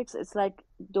dominatrix. It's like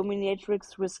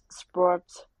dominatrix with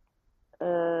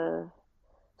uh,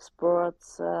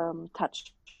 sports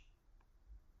touch.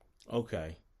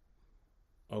 Okay,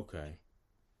 okay.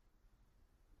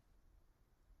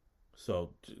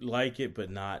 So like it, but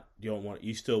not. You don't want.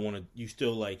 You still want to. You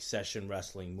still like session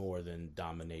wrestling more than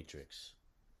dominatrix.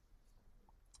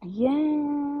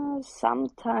 Yeah,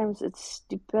 sometimes it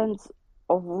depends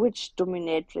of which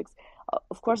dominatrix.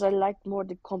 Of course, I like more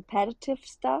the competitive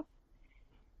stuff,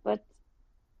 but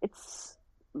it's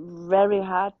very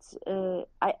hard.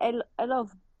 I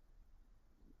love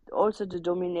also the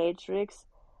dominatrix,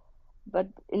 but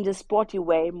in the sporty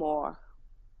way more.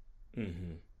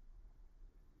 Mm-hmm.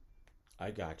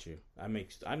 I got you. That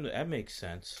makes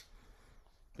sense.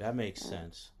 That makes Uh,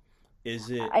 sense. Is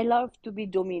it? I love to be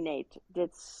dominate.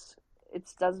 That's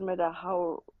it doesn't matter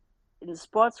how in the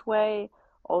sports way,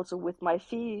 also with my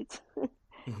feet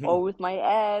or with my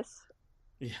ass.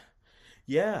 Yeah.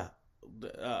 Yeah.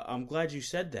 I'm glad you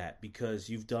said that because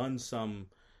you've done some.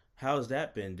 How's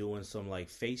that been doing some like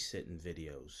face sitting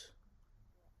videos?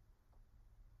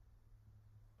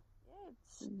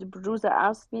 Yeah, the producer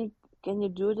asked me, "Can you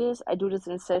do this?" I do this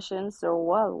in sessions, so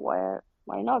well,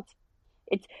 why not?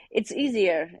 It's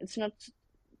easier. It's not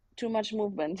too much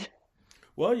movement.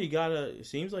 Well, you gotta. It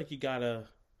seems like you gotta.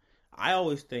 I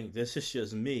always think this is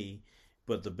just me,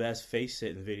 but the best face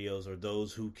sitting videos are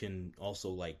those who can also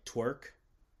like twerk.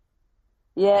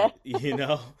 Yeah, You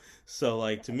know, so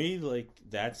like to me, like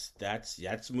that's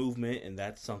movement, and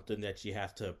that's something that you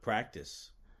have to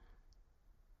practice,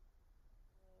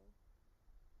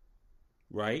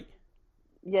 right?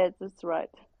 yeah, that's right.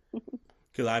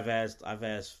 Because I've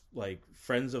asked like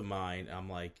friends of mine, I'm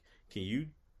like, can you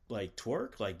like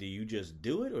twerk? Like, do you just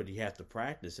do it, or do you have to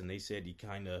practice? And they said you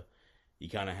kind of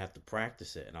have to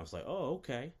practice it, and I was like, oh,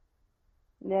 okay.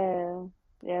 Yeah,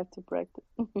 you have to practice.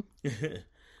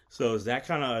 So is that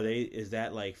kind of are they? Is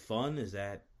that like fun? Is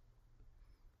that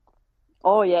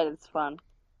Oh yeah, that's fun.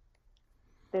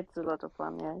 That's a lot of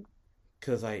fun. Yeah.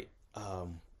 because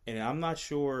and I'm not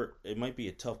sure. It might be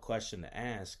a tough question to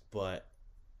ask, but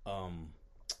um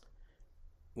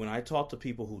when I talk to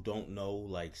people who don't know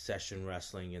like session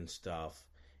wrestling and stuff,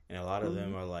 and a lot of Hmm.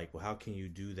 them are like, "Well, how can you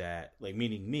do that?" Like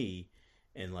meaning me,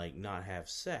 and like not have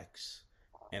sex,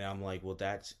 and I'm like, "Well,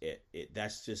 that's it.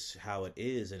 That's just how it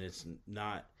is, and it's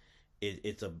not.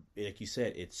 It's a like you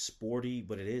said, it's sporty,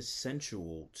 but it is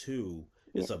sensual too.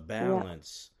 Yeah, It's a yeah.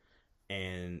 balance,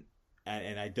 and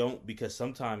and I don't because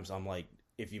sometimes I'm like,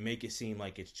 if you make it seem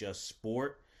like it's just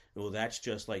sport, well, that's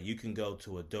just like you can go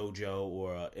to a dojo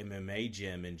or a MMA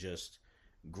gym and just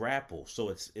grapple. So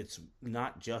it's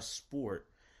not just sport,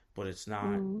 but it's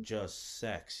not Hmm. just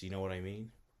sex. You know what I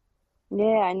mean?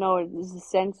 Yeah, I know it is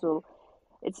essential.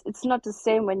 It's not the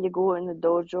same when you go in the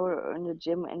dojo or in the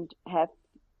gym and have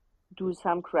do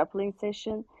some grappling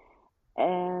session,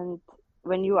 and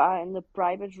when you are in the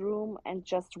private room and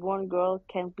just one girl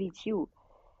can beat you,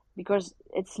 because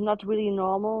it's not really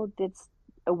normal that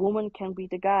a woman can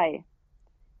beat a guy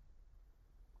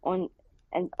on.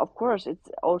 And of course it's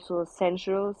also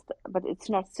sensual, but it's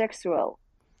not sexual.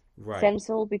 Right.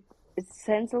 Sensual, it's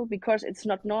sensual because it's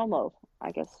not normal.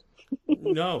 I guess.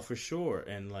 No, for sure.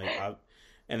 And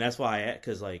that's why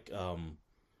because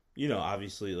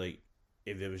obviously, like,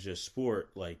 if it was just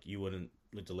sport, like, you wouldn't,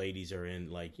 like, the ladies are in,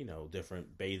 like,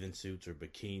 different bathing suits or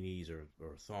bikinis or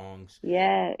thongs.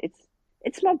 Yeah,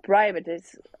 it's not private.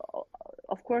 It's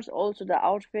of course also the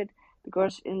outfit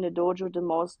because in the dojo the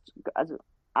most also,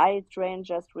 I train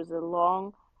just with a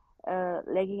long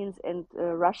leggings and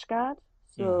rush guard,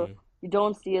 so Mm-hmm. you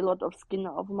don't see a lot of skin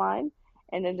of mine.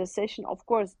 And in the session, of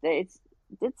course, it's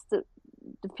the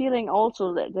feeling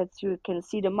also that you can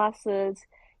see the muscles,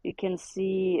 you can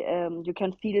see you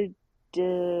can feel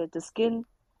the skin.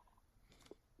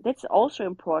 That's also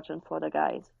important for the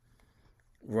guys.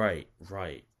 Right,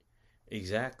 right.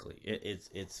 Exactly.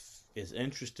 It's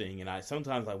interesting, and I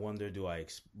sometimes I wonder,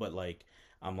 but like,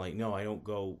 I'm like, no, I don't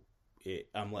go.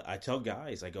 I'm like, I tell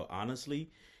guys, I go,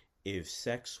 honestly, if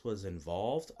sex was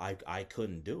involved, I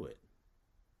couldn't do it.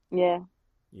 Yeah,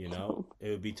 It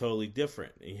would be totally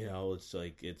different. It's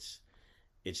like it's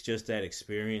just that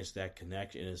experience, that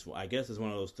connection. Is I guess it's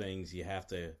one of those things you have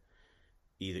to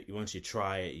either once you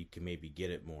try it, you can maybe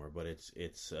get it more. But it's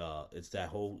that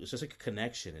whole. It's just like a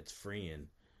connection. It's freeing.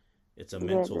 It's a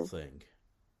yeah, it mental is. thing.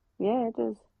 Yeah, it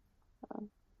is.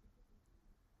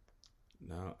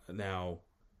 Now,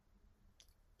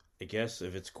 I guess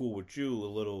if it's cool with you, a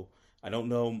little. I don't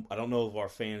know if our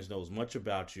fans knows much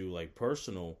about you, like,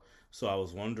 personal. So I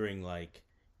was wondering, like,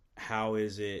 how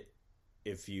is it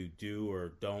if you do or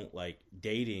don't like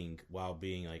dating while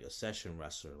being like a session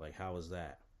wrestler? Like, how is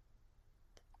that?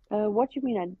 What do you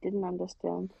mean? I didn't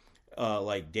understand.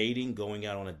 Like dating, going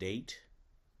out on a date.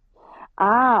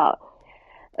 Ah,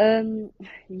 um,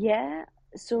 yeah.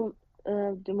 So,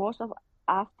 the most of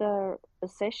after a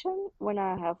session, when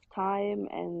I have time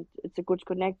and it's a good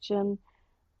connection,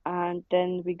 and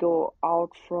then we go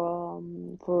out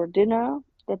from for dinner.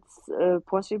 That's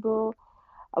possible.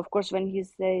 Of course, when he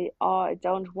say, "Oh, I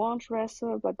don't want to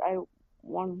wrestle, but I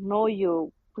want to know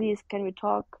you. Please, can we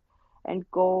talk and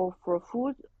go for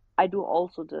food?" I do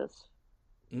also this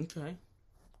Okay.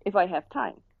 if I have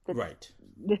time. That's Right.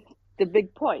 the, the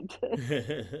big point.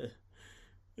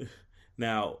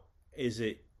 Now, is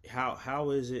it how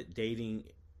is it dating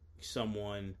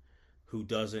someone who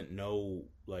doesn't know,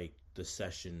 like, the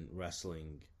session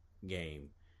wrestling game?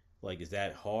 Like, is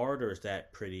that hard, or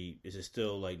is it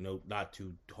still, like, no, not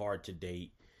too hard to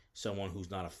date someone who's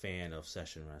not a fan of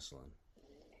session wrestling?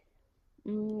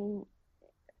 Mm,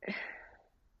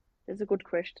 that's a good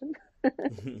question.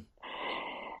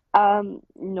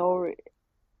 No,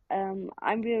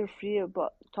 I'm very free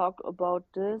about talk about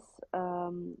this.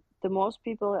 The most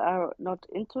people are not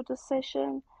into the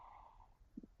session.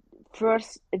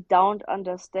 First, don't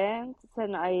understand.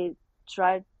 Then I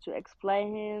tried to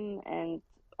explain him and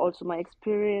also my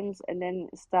experience, and then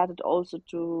started also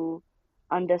to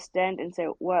understand and say,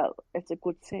 well, it's a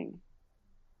good thing.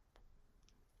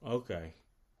 Okay.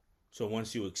 So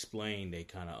once you explain, they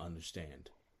kind of understand.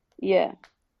 Yeah.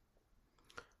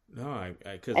 No,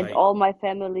 because And I, all my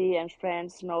family and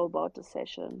friends know about the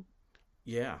session.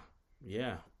 yeah,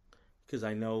 yeah, because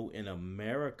I know in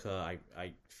America,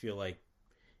 I feel like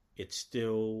it's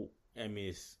still, I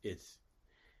mean, it's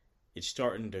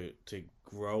starting to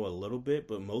grow a little bit,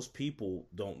 but most people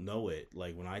don't know it.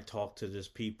 Like, when I talk to this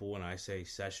people and I say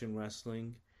session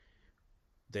wrestling,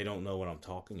 they don't know what I'm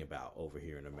talking about over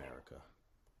here in America.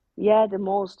 Yeah, the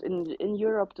most in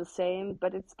Europe the same,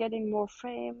 but it's getting more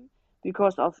fame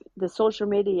because of the social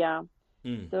media.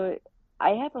 Mm, So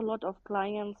I have a lot of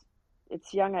clients,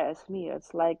 it's younger as me.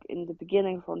 It's like in the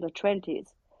beginning from the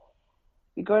 20s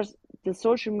because the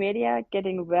social media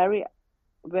getting very,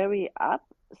 very up.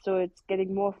 So it's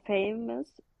getting more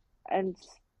famous. And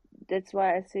that's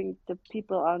why I think the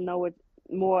people are know it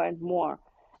more and more.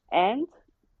 And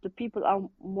the people are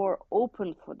more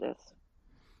open for this.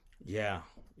 yeah,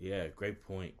 yeah, great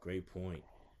point, great point.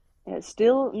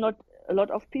 Still not a lot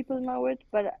of people know it,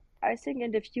 but I think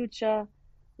in the future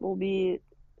will be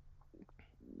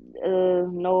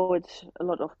know it a lot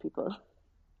of people.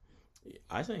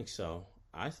 I think so.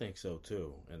 I think so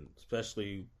too, and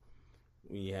especially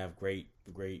when you have great,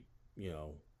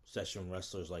 session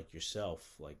wrestlers like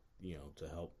yourself, like, to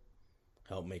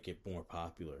help make it more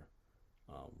popular.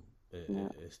 Um, Yeah.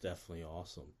 it's definitely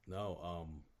awesome. No,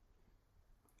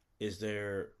 is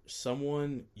there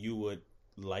someone you would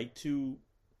like to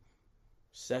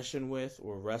session with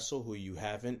or wrestle who you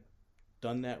haven't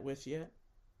done that with yet?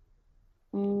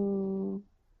 Mm,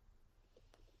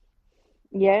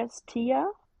 yes, Tia.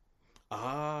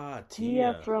 Ah,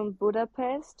 Tia Tia. from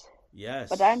Budapest.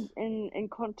 But Yes. I'm in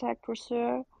contact with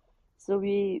her, so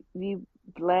we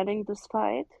planning this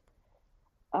fight.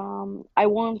 I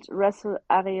won't wrestle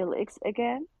Ariel X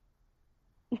again.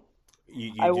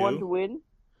 You I want do? to win.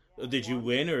 Yeah, I Did you want.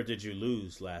 win or did you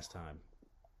lose last time?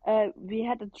 We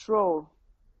had a draw.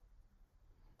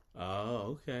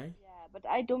 Oh, okay. Yeah, but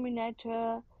I dominate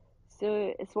her.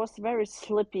 So it was very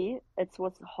slippy. It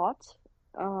was hot.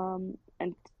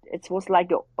 And it was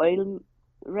like a oil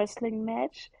wrestling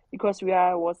match because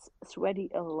I was sweaty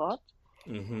a lot.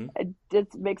 Mm-hmm.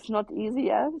 It makes not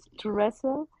easier to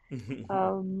wrestle.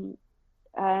 Um,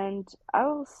 and I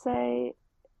will say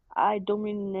I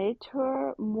dominate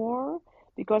her more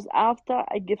because after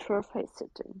I give her face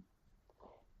sitting.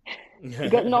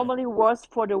 Because normally was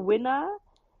for the winner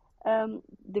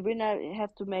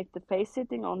have to make the face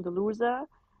sitting on the loser,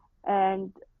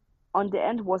 and on the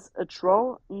end was a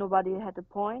draw. Nobody had a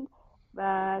point,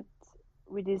 but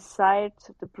we decide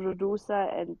the producer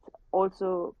and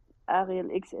also Ariel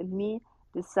X and me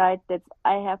decide that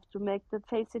I have to make the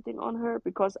face sitting on her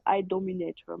because I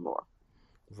dominate her more.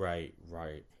 Right,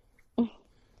 right,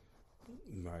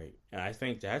 right. And I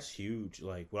think that's huge.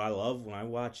 Like what I love when I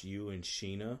watch you and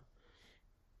Sheena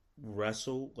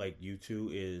wrestle, like you two,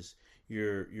 is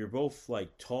you're both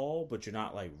like tall, but you're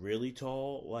not like really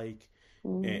tall. Like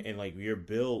Mm, and like you're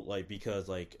built like because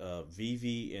like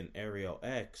Vivi and Ariel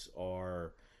X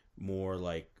are more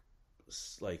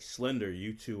like slender.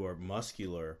 You two are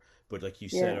muscular, but like you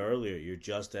said yeah. earlier, you're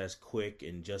just as quick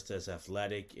and just as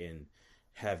athletic and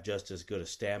have just as good a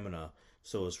stamina.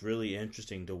 So it's really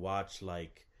interesting to watch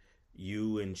like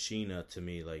you and Sheena to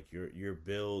me like your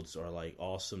builds are like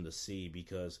awesome to see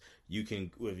because you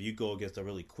can if you go against a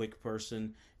really quick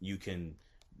person you can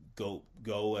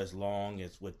go as long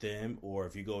as with them or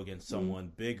if you go against Mm,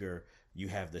 someone bigger you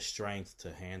have the strength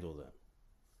to handle them.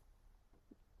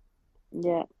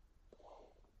 yeah.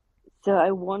 So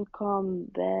I won't come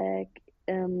back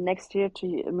next year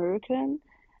to American,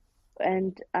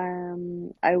 and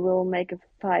I will make a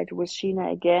fight with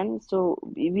Sheena again. So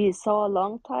we saw a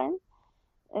long time.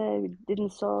 We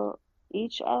didn't saw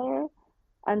each other,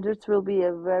 and it will be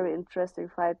a very interesting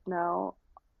fight now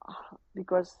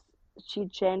because she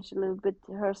changed a little bit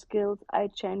her skills. I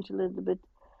changed a little bit,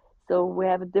 so we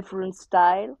have a different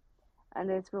style, and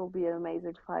it will be an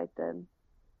amazing fight then.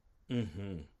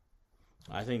 Mm-hmm.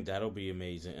 I think that'll be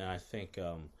amazing and I think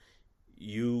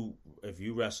you if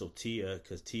you wrestle Tia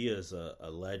because Tia is a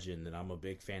legend and I'm a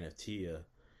big fan of Tia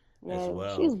as Yeah,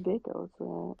 well. she's big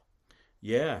also.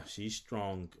 Yeah, she's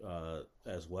strong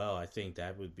as well. I think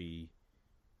that would be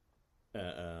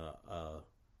an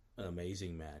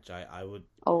amazing match.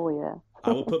 Oh yeah.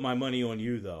 I would put my money on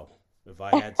you though. If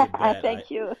I had to bet, Thank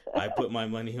you. I put my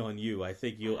money on you. I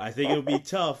think it'll be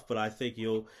tough, but I think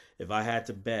you'll if I had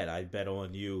to bet, I'd bet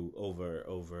on you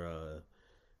over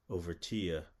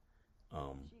Tia.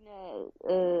 Um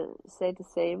Sheena say the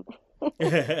same.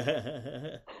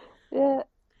 Yeah,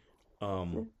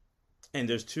 um and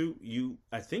there's two you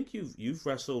I think you've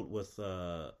wrestled with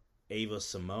Ava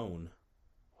Simone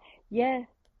yeah,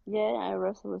 yeah. I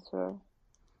wrestle with her.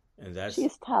 and that's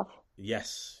She's tough.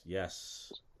 yes,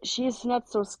 yes. She's not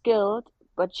so skilled,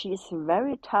 but she's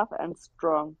very tough and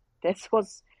strong. That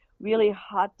was really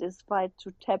hard this fight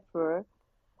to tap her.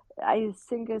 I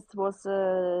think it was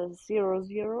a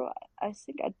 0-0. I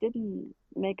think I didn't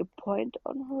make a point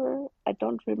on her. I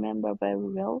don't remember very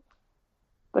well,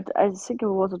 but I think it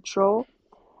was a draw.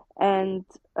 And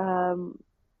um,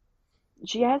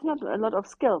 she has not a lot of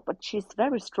skill, but she's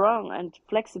very strong and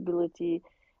flexibility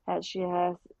as she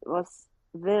has was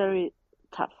very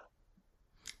tough.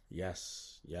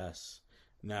 Yes, yes.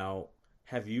 Now,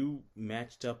 have you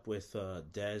matched up with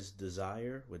Des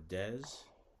Desire with Des?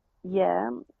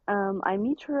 Yeah, I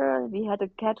meet her. We had a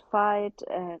cat fight,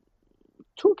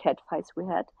 two cat fights we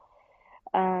had,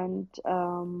 and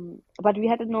but we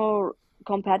had no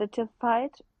competitive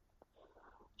fight.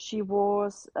 She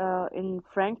was in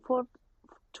Frankfurt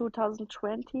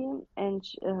 2020, and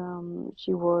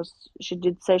she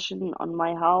did session on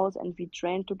my house, and we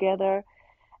trained together.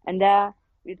 And there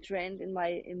we trained in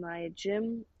my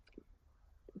gym,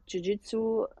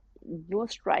 jiu-jitsu, no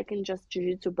striking, just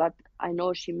jiu-jitsu. But I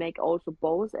know she make also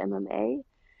both MMA.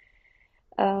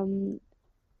 Um,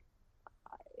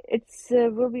 it's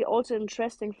will be also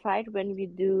interesting fight when we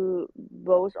do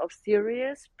both of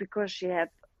series because she have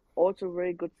also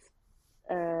very good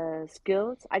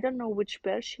skills. I don't know which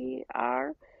belt she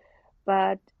are,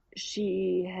 but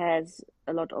she has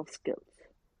a lot of skills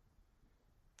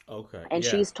Okay, and yeah,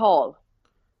 she's tall.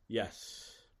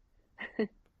 yes,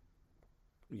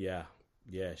 yeah,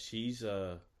 yeah.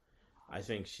 I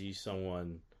think she's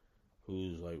someone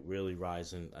who's like really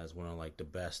rising as one of like the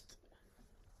best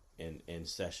in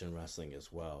session wrestling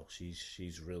as well.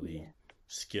 She's really Yeah.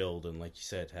 skilled and, like you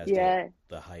said, has Yeah,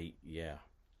 the height. Yeah,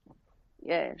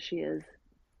 yeah, she is.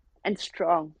 And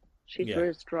strong. She's yeah,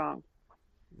 very strong.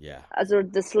 yeah. Also,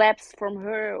 the slaps from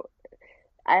her,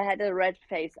 I had a red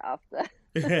face after.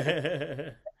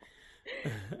 That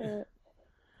Uh,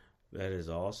 is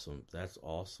awesome. That's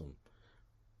awesome.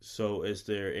 So, is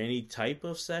there any type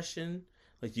of session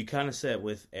like you kind of said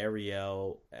with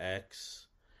Ariel X?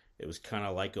 It was kind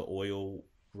of like a oil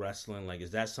wrestling. Like,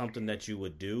 is that something that you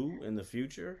would do in the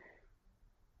future?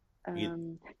 You,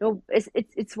 no,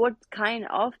 it's what kind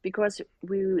of, because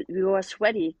we were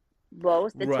sweaty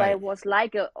both. That's why right, it was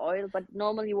like a oil, but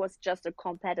normally it was just a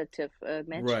competitive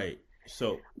match. right.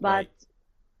 So, But like,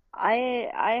 I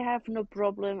have no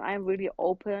problem. I'm really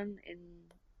open in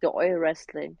the oil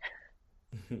wrestling.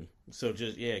 so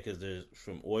just yeah, because there's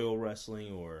from oil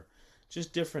wrestling or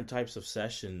just different types of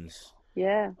sessions.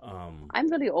 Yeah, Um, I'm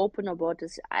really open about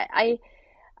this.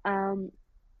 Um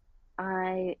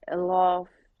I love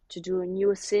to do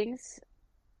new things.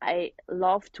 I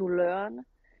love to learn,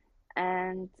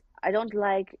 and I don't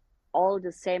like all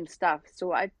the same stuff.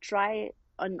 So I try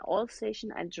on all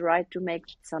session. I try to make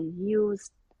some new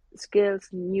skills,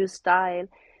 new style,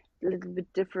 a little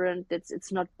bit different.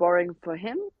 It's not boring for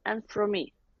him and for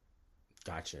me.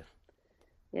 gotcha.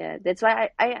 Yeah, that's why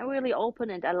I am really open,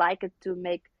 and I like it to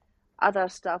make other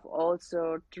stuff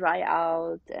also, try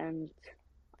out, and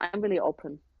I'm really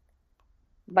open.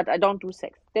 But I don't do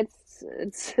sex. That's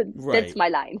Right, my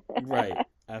line. right.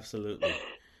 Absolutely,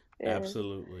 Yeah,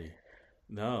 absolutely.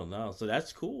 No, no. So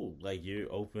that's cool. Like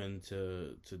you're open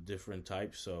to different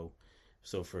types.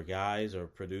 So for guys or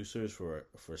producers for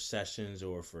sessions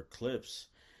or for clips,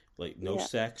 like no yeah,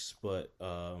 sex, but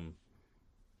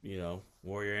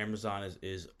Warrior Amazon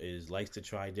is likes to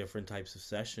try different types of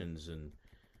sessions and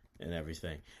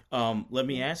everything. Let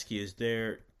me yeah. ask you: is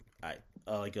there I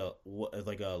like a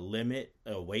limit,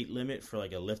 a weight limit for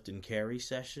like a lift and carry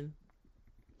session?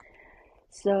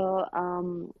 So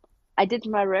I did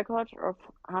my record of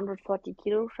 140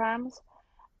 kilograms,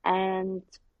 and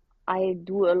I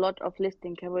do a lot of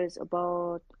lifting carries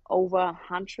about over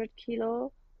 100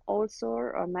 kilo also,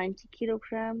 or 90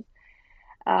 kilograms.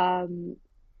 Um,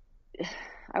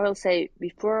 I will say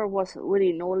before was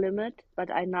really no limit,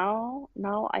 but I now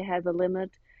I have a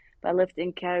limit by lift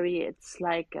and carry. It's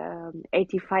like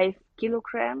 85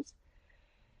 kilograms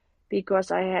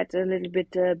because I had a little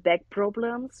bit back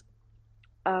problems.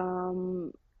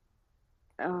 Um,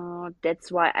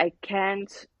 that's why I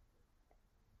can't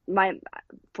my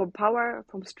from power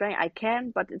from strength I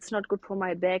can, but it's not good for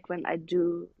my back when I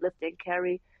do lift and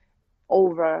carry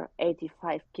over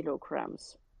 85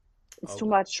 kilograms. It's too Okay.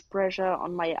 much pressure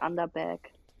on my underback.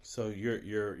 So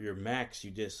your max,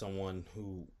 you did someone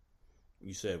who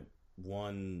you said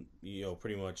one,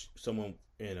 pretty much someone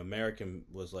in American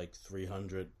was like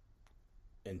 310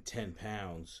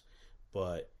 pounds,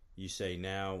 but you say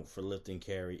now for lift and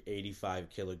carry 85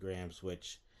 kilograms,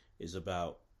 which is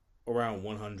about around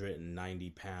 190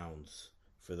 pounds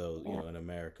for those Yeah, in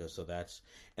America. So that's,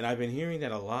 and I've been hearing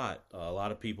that a lot. A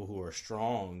lot of people who are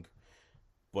strong,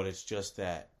 but it's just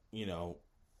that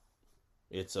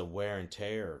it's a wear and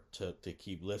tear to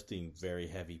keep lifting very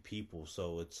heavy people.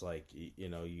 So it's like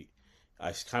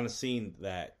I've kind of seen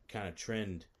that kind of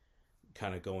trend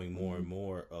kind of going more and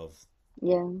more of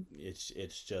yeah,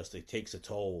 it's just it takes a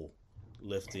toll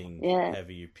lifting yeah,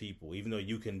 heavier people. Even though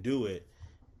you can do it,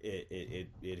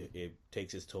 it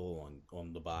takes its toll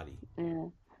on the body. yeah.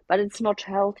 But it's not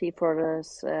healthy for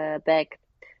this back.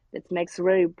 It makes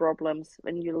really problems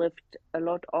when you lift a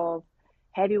lot of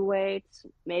heavy weights.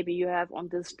 Maybe you have on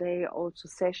this day also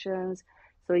sessions,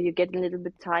 so you get a little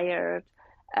bit tired,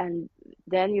 and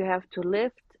then you have to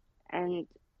lift, and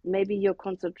maybe your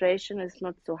concentration is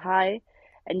not so high,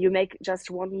 and you make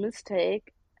just one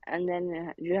mistake, and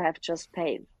then you have just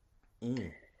pain.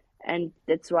 Mm, And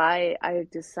that's why I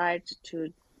decided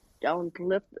to don't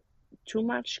lift too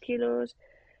much kilos,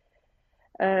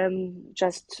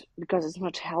 just because it's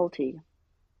not healthy.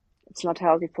 It's not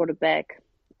healthy for the back.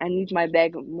 I need my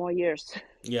back more years.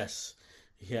 yes,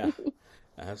 yeah,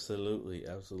 absolutely,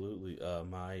 absolutely.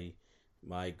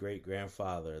 My great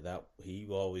grandfather, that he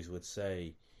always would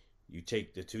say, you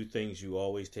take the two things you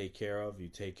always take care of. You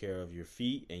take care of your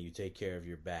feet and you take care of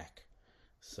your back.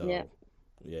 Yeah, So,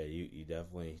 yeah, you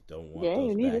definitely don't want yeah, those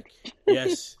you need back. it.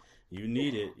 Yes, you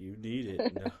need it. You need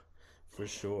it. No, for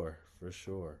sure, for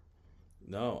sure.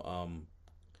 No,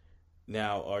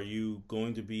 now are you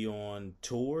going to be on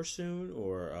tour soon,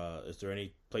 or is there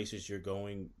any places you're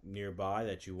going nearby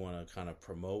that you want to kind of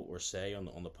promote or say on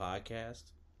the podcast?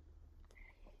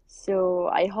 So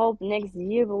I hope next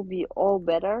year will be all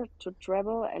better to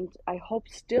travel, and I hope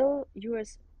still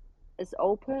US is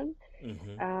open.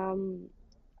 Mm-hmm. Um,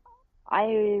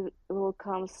 I will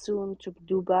come soon to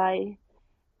Dubai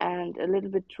and a little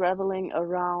bit traveling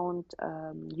around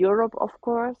Europe, of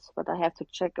course, but I have to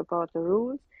check about the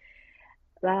rules.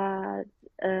 But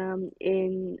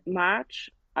in March,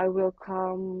 I will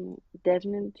come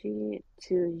definitely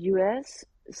to US.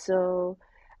 So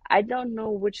I don't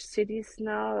know which cities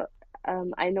now.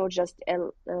 I know just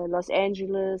Los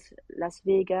Angeles, Las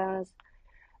Vegas,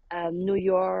 New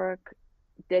York.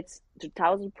 That's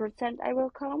 2000% I will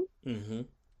come, Mm-hmm.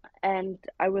 and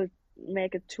I will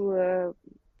make a tour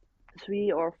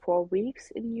 3 or 4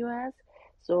 weeks in US.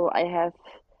 So I have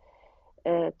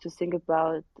to think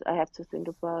about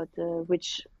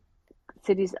which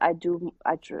cities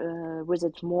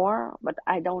visit more, but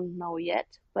I don't know yet.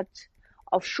 But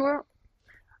of sure,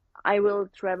 I will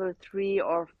travel 3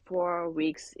 or 4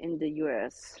 weeks in the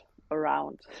US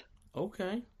around,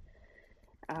 Okay.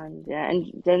 and yeah,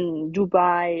 and then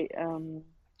Dubai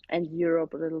and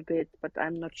Europe a little bit, but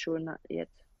I'm not sure not yet.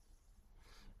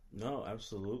 No,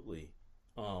 absolutely.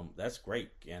 That's great.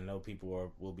 I know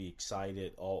people will be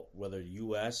excited, all whether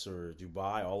U.S. or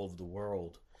Dubai, all over the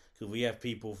world, because we have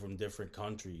people from different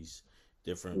countries,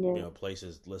 different Yeah,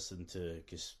 places listen to.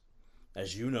 Because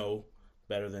as you know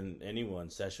better than anyone,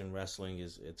 session wrestling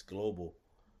is it's global.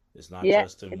 It's not yeah,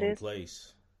 just in it one is.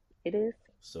 place. It is.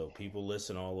 So people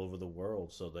listen all over the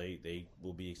world. So they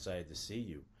will be excited to see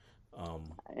you.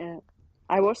 Um, Uh,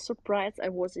 I was surprised. I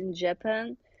was in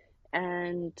Japan,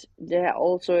 and there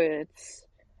also it's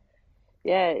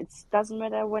yeah, it doesn't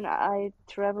matter when I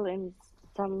travel in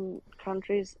some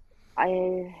countries.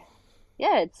 I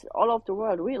yeah, it's all over the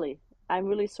world really. I'm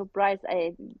really surprised.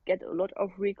 I get a lot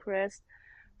of requests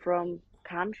from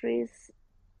countries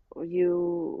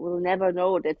you will never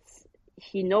know that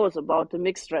he knows about the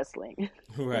mixed wrestling.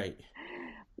 right.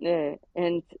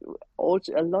 And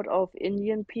also a lot of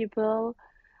Indian people.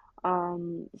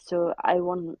 So I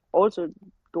want also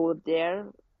go there,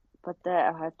 but there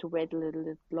I have to wait a little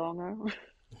bit longer.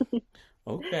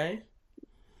 Okay.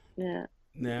 Yeah.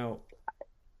 Now,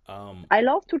 um, I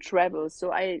love to travel,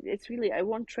 so it's really I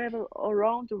want to travel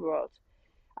around the world.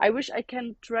 I wish I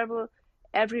can travel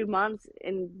every month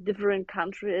in different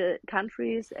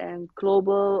countries and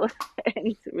global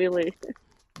and really.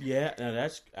 yeah. Now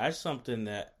that's something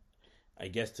that I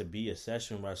guess to be a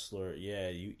session wrestler, yeah,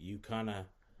 you kind of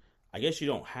I guess you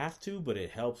don't have to, but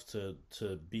it helps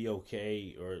to be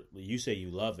okay. Or you say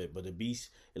you love it, but to be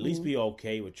at least Mm, be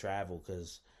okay with travel,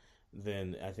 because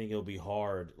then I think it'll be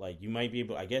hard. Like you might be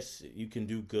able, I guess you can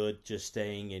do good just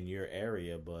staying in your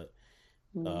area, but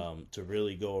mm. to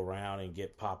really go around and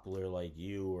get popular like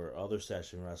you or other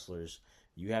session wrestlers,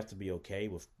 you have to be okay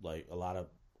with like a lot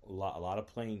of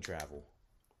plane travel.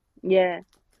 Yeah,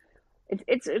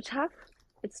 it's tough.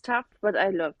 It's tough, but I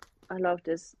love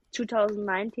this.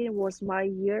 2019 was my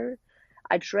year.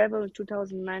 I traveled in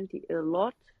 2019 a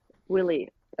lot, really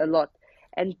a lot,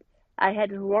 and I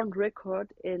had a world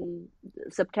record in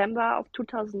September of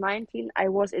 2019. I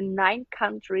was in 9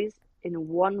 countries in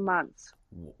 1 month.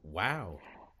 Wow.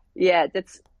 Yeah,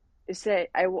 that's say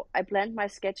I planned my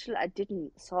schedule. I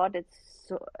didn't thought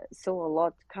it's so a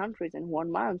lot countries in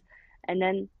 1 month, and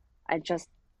then I just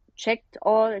checked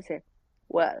all. I said,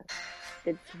 well,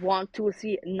 it's 1, 2,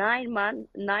 3, 9 month,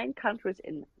 9 countries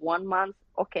in 1 month.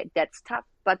 Okay, that's tough,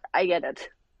 but I get it.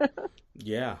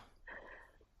 Yeah,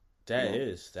 Yeah,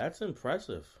 that's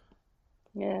impressive.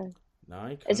 yeah.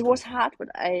 Nine It was countries. hard, but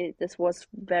I this was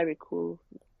very cool.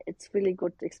 It's really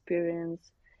good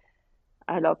experience.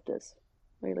 I love this,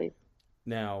 really.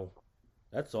 Now,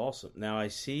 that's awesome. Now I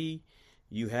see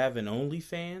you have an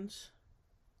OnlyFans.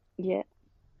 Yeah.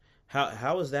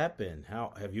 How has that been?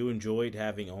 How have you enjoyed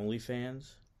having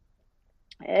OnlyFans?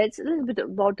 It's a little bit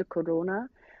about the corona.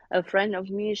 A friend of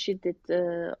me, she did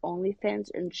OnlyFans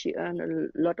and she earned a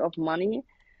lot of money.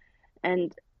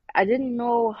 And I didn't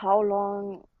know how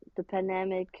long the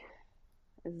pandemic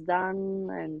is done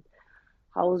and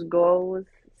how it goes.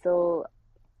 So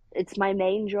it's my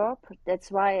main job.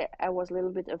 That's why I was a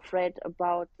little bit afraid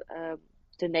about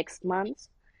the next month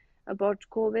about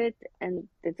COVID and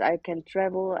that I can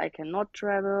travel, I cannot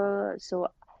travel. So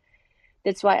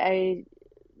that's why I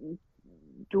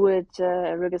do it,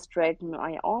 registrate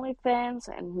my OnlyFans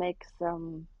and make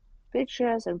some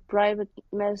pictures and private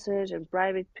message and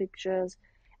private pictures.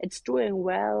 It's doing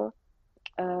well,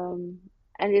 um,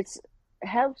 and it's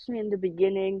helps me in the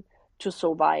beginning to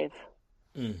survive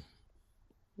Mm,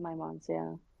 my months.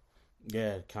 Yeah,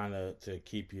 yeah, kind of to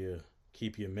keep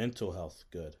your mental health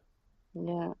good.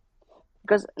 yeah.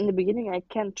 because in the beginning I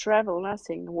can't travel,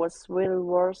 nothing. It was really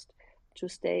worst to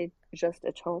stay just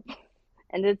at home,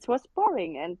 and it was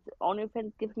boring. And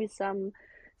OnlyFans give me some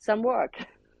work.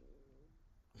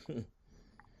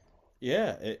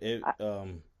 Yeah, I,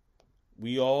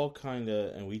 we all kind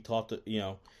of, and we talked,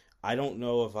 I don't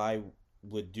know if I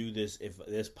would do this, if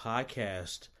this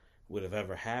podcast would have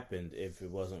ever happened if it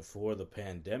wasn't for the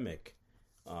pandemic.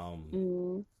 Um,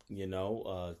 mm,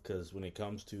 because when it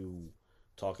comes to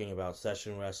talking about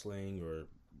session wrestling or,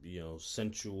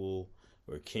 sensual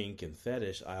or kink and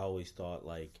fetish, I always thought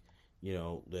like,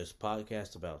 there's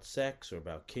podcasts about sex or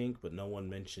about kink, but no one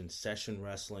mentioned session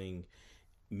wrestling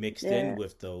mixed in yeah,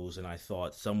 with those, and I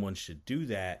thought someone should do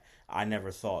that. I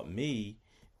never thought me,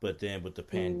 but then with the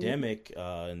mm, pandemic,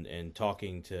 and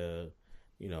talking to,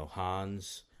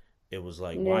 Hans, it was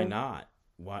like, why yeah, not?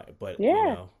 Why? But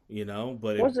yeah.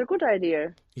 but it, Was a good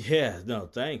idea. yeah, no,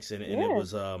 thanks. And it Yeah.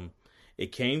 was,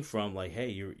 it came from like,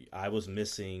 hey, I was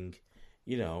missing,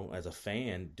 as a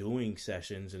fan doing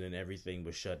sessions, and then everything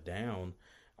was shut down.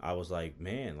 I was like,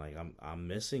 man, like I'm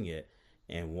missing it,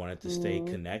 and wanted to stay Mm,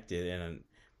 connected, and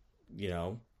you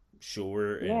know,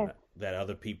 sure, yeah. and that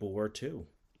other people were too.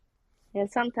 Yeah,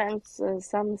 sometimes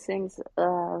some things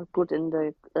are good in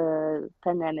the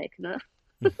pandemic, no?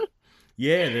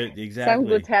 Yeah, Some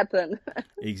good exactly, happen.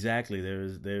 exactly.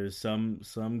 There's some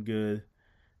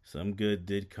good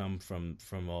did come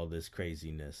from all this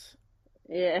craziness.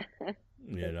 Yeah,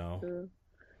 You that's know, true.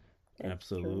 That's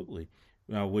true. absolutely.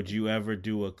 Now, would you ever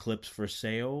do a clips for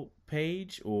sale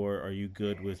page, or are you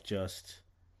good with just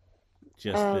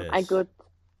I this? good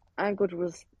I good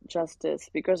with justice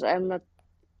because I'm not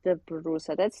the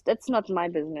producer. That's not my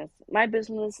business. My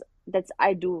business that's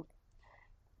I do.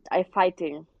 I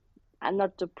fighting. I'm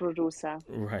not the producer.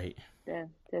 Right. Yeah,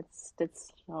 that's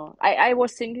no. I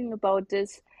was thinking about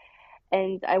this,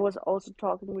 and I was also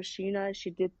talking with Sheena.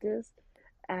 She did this,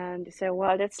 and they said,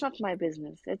 "Well, that's not my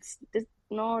business. It's this,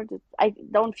 no. I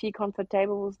don't feel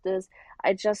comfortable with this.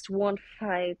 I just want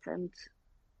fight, and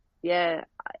yeah,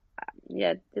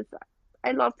 yeah. This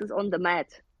I love this on the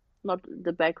mat, not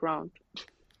the background.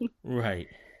 Right.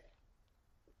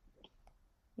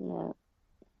 Yeah,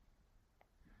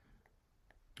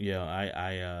 Yeah,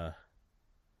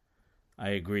 I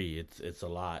agree. It's a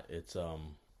lot. It's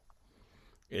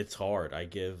hard. I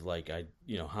give like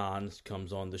Hans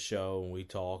comes on the show and we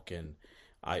talk, and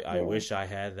I yeah. wish I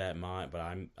had that mind, but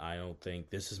I don't think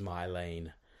this is my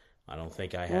lane. I don't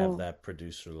think I have No, that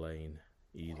producer lane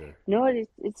either. no.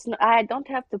 It's not, I don't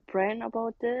have the brain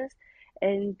about this,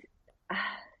 and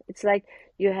it's like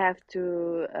you have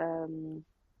to.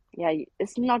 Yeah,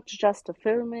 it's not just a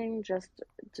filming, just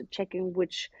to checking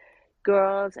which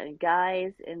girls and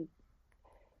guys and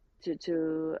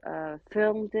to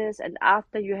film this, and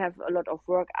after you have a lot of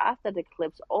work after the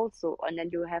clips also, and then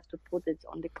you have to put it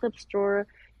on the clip store.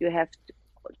 You have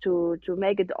to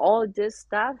make it all this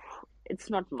stuff. It's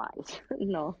not mine.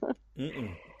 No.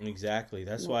 Mm-mm, exactly.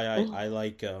 That's No. why I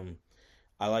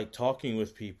like talking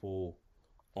with people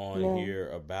on Yeah, here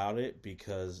about it,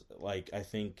 because like I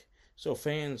think so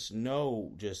fans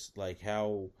know just like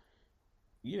how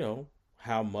you know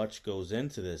how much goes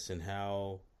into this, and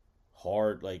how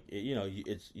hard, like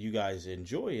it's, you guys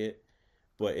enjoy it,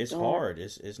 but it's yeah, hard.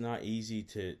 It's not easy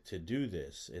to do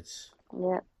this. It's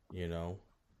yeah. you know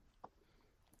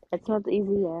It's not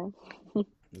easy.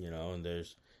 Yeah, and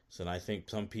there's, so, and I think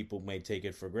some people may take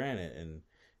it for granted,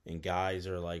 and guys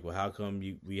are like, well, how come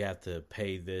we have to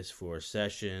pay this for a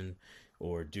session,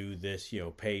 or do this,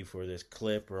 pay for this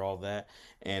clip or all that.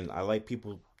 And I like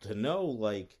people to know,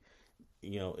 like,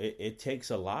 it takes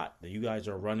a lot. You guys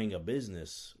are running a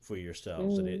business for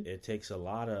yourselves, and it, mm, it takes a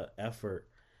lot of effort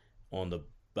on the,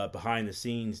 but behind the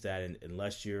scenes, that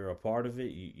unless you're a part of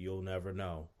it, you'll never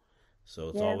know. So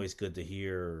it's yeah. always good to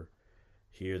hear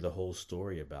the whole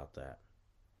story about that.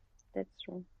 That's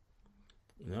true.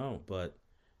 No, but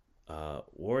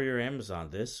Warrior Amazon,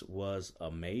 this was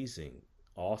amazing,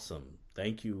 awesome.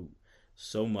 Thank you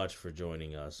so much for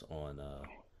joining us on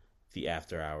the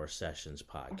After Hour Sessions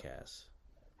podcast.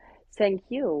 Thank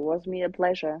you. It was me a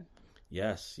pleasure.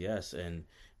 Yes, yes, and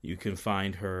you can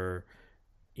find her,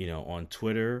 on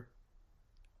Twitter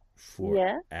for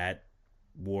Yeah. at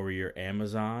Warrior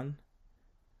Amazon,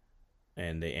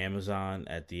 and the Amazon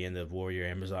at the end of Warrior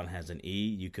Amazon has an E.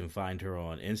 You can find her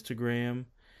on Instagram.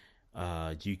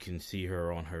 You can see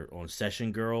her on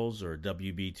Session Girls or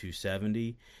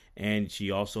WB270, and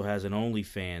she also has an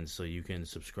OnlyFans, so you can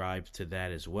subscribe to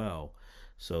that as well.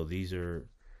 So these are,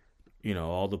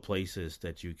 all the places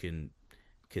that you can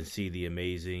see the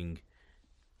amazing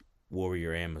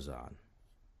Warrior Amazon.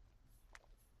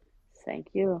 Thank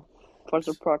you for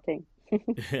supporting.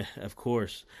 Of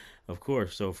course, of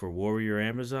course. So for Warrior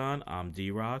Amazon, I'm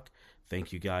D Rock.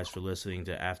 Thank you guys for listening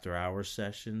to After Hours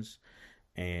Sessions.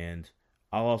 And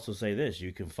I'll also say this: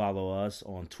 you can follow us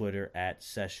on Twitter at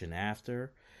Session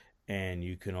After, and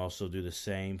you can also do the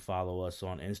same. Follow us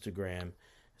on Instagram,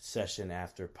 Session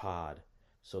After Pod.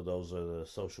 So those are the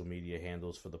social media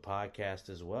handles for the podcast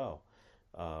as well.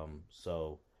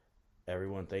 So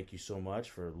everyone, thank you so much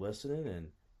for listening, and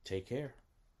take care.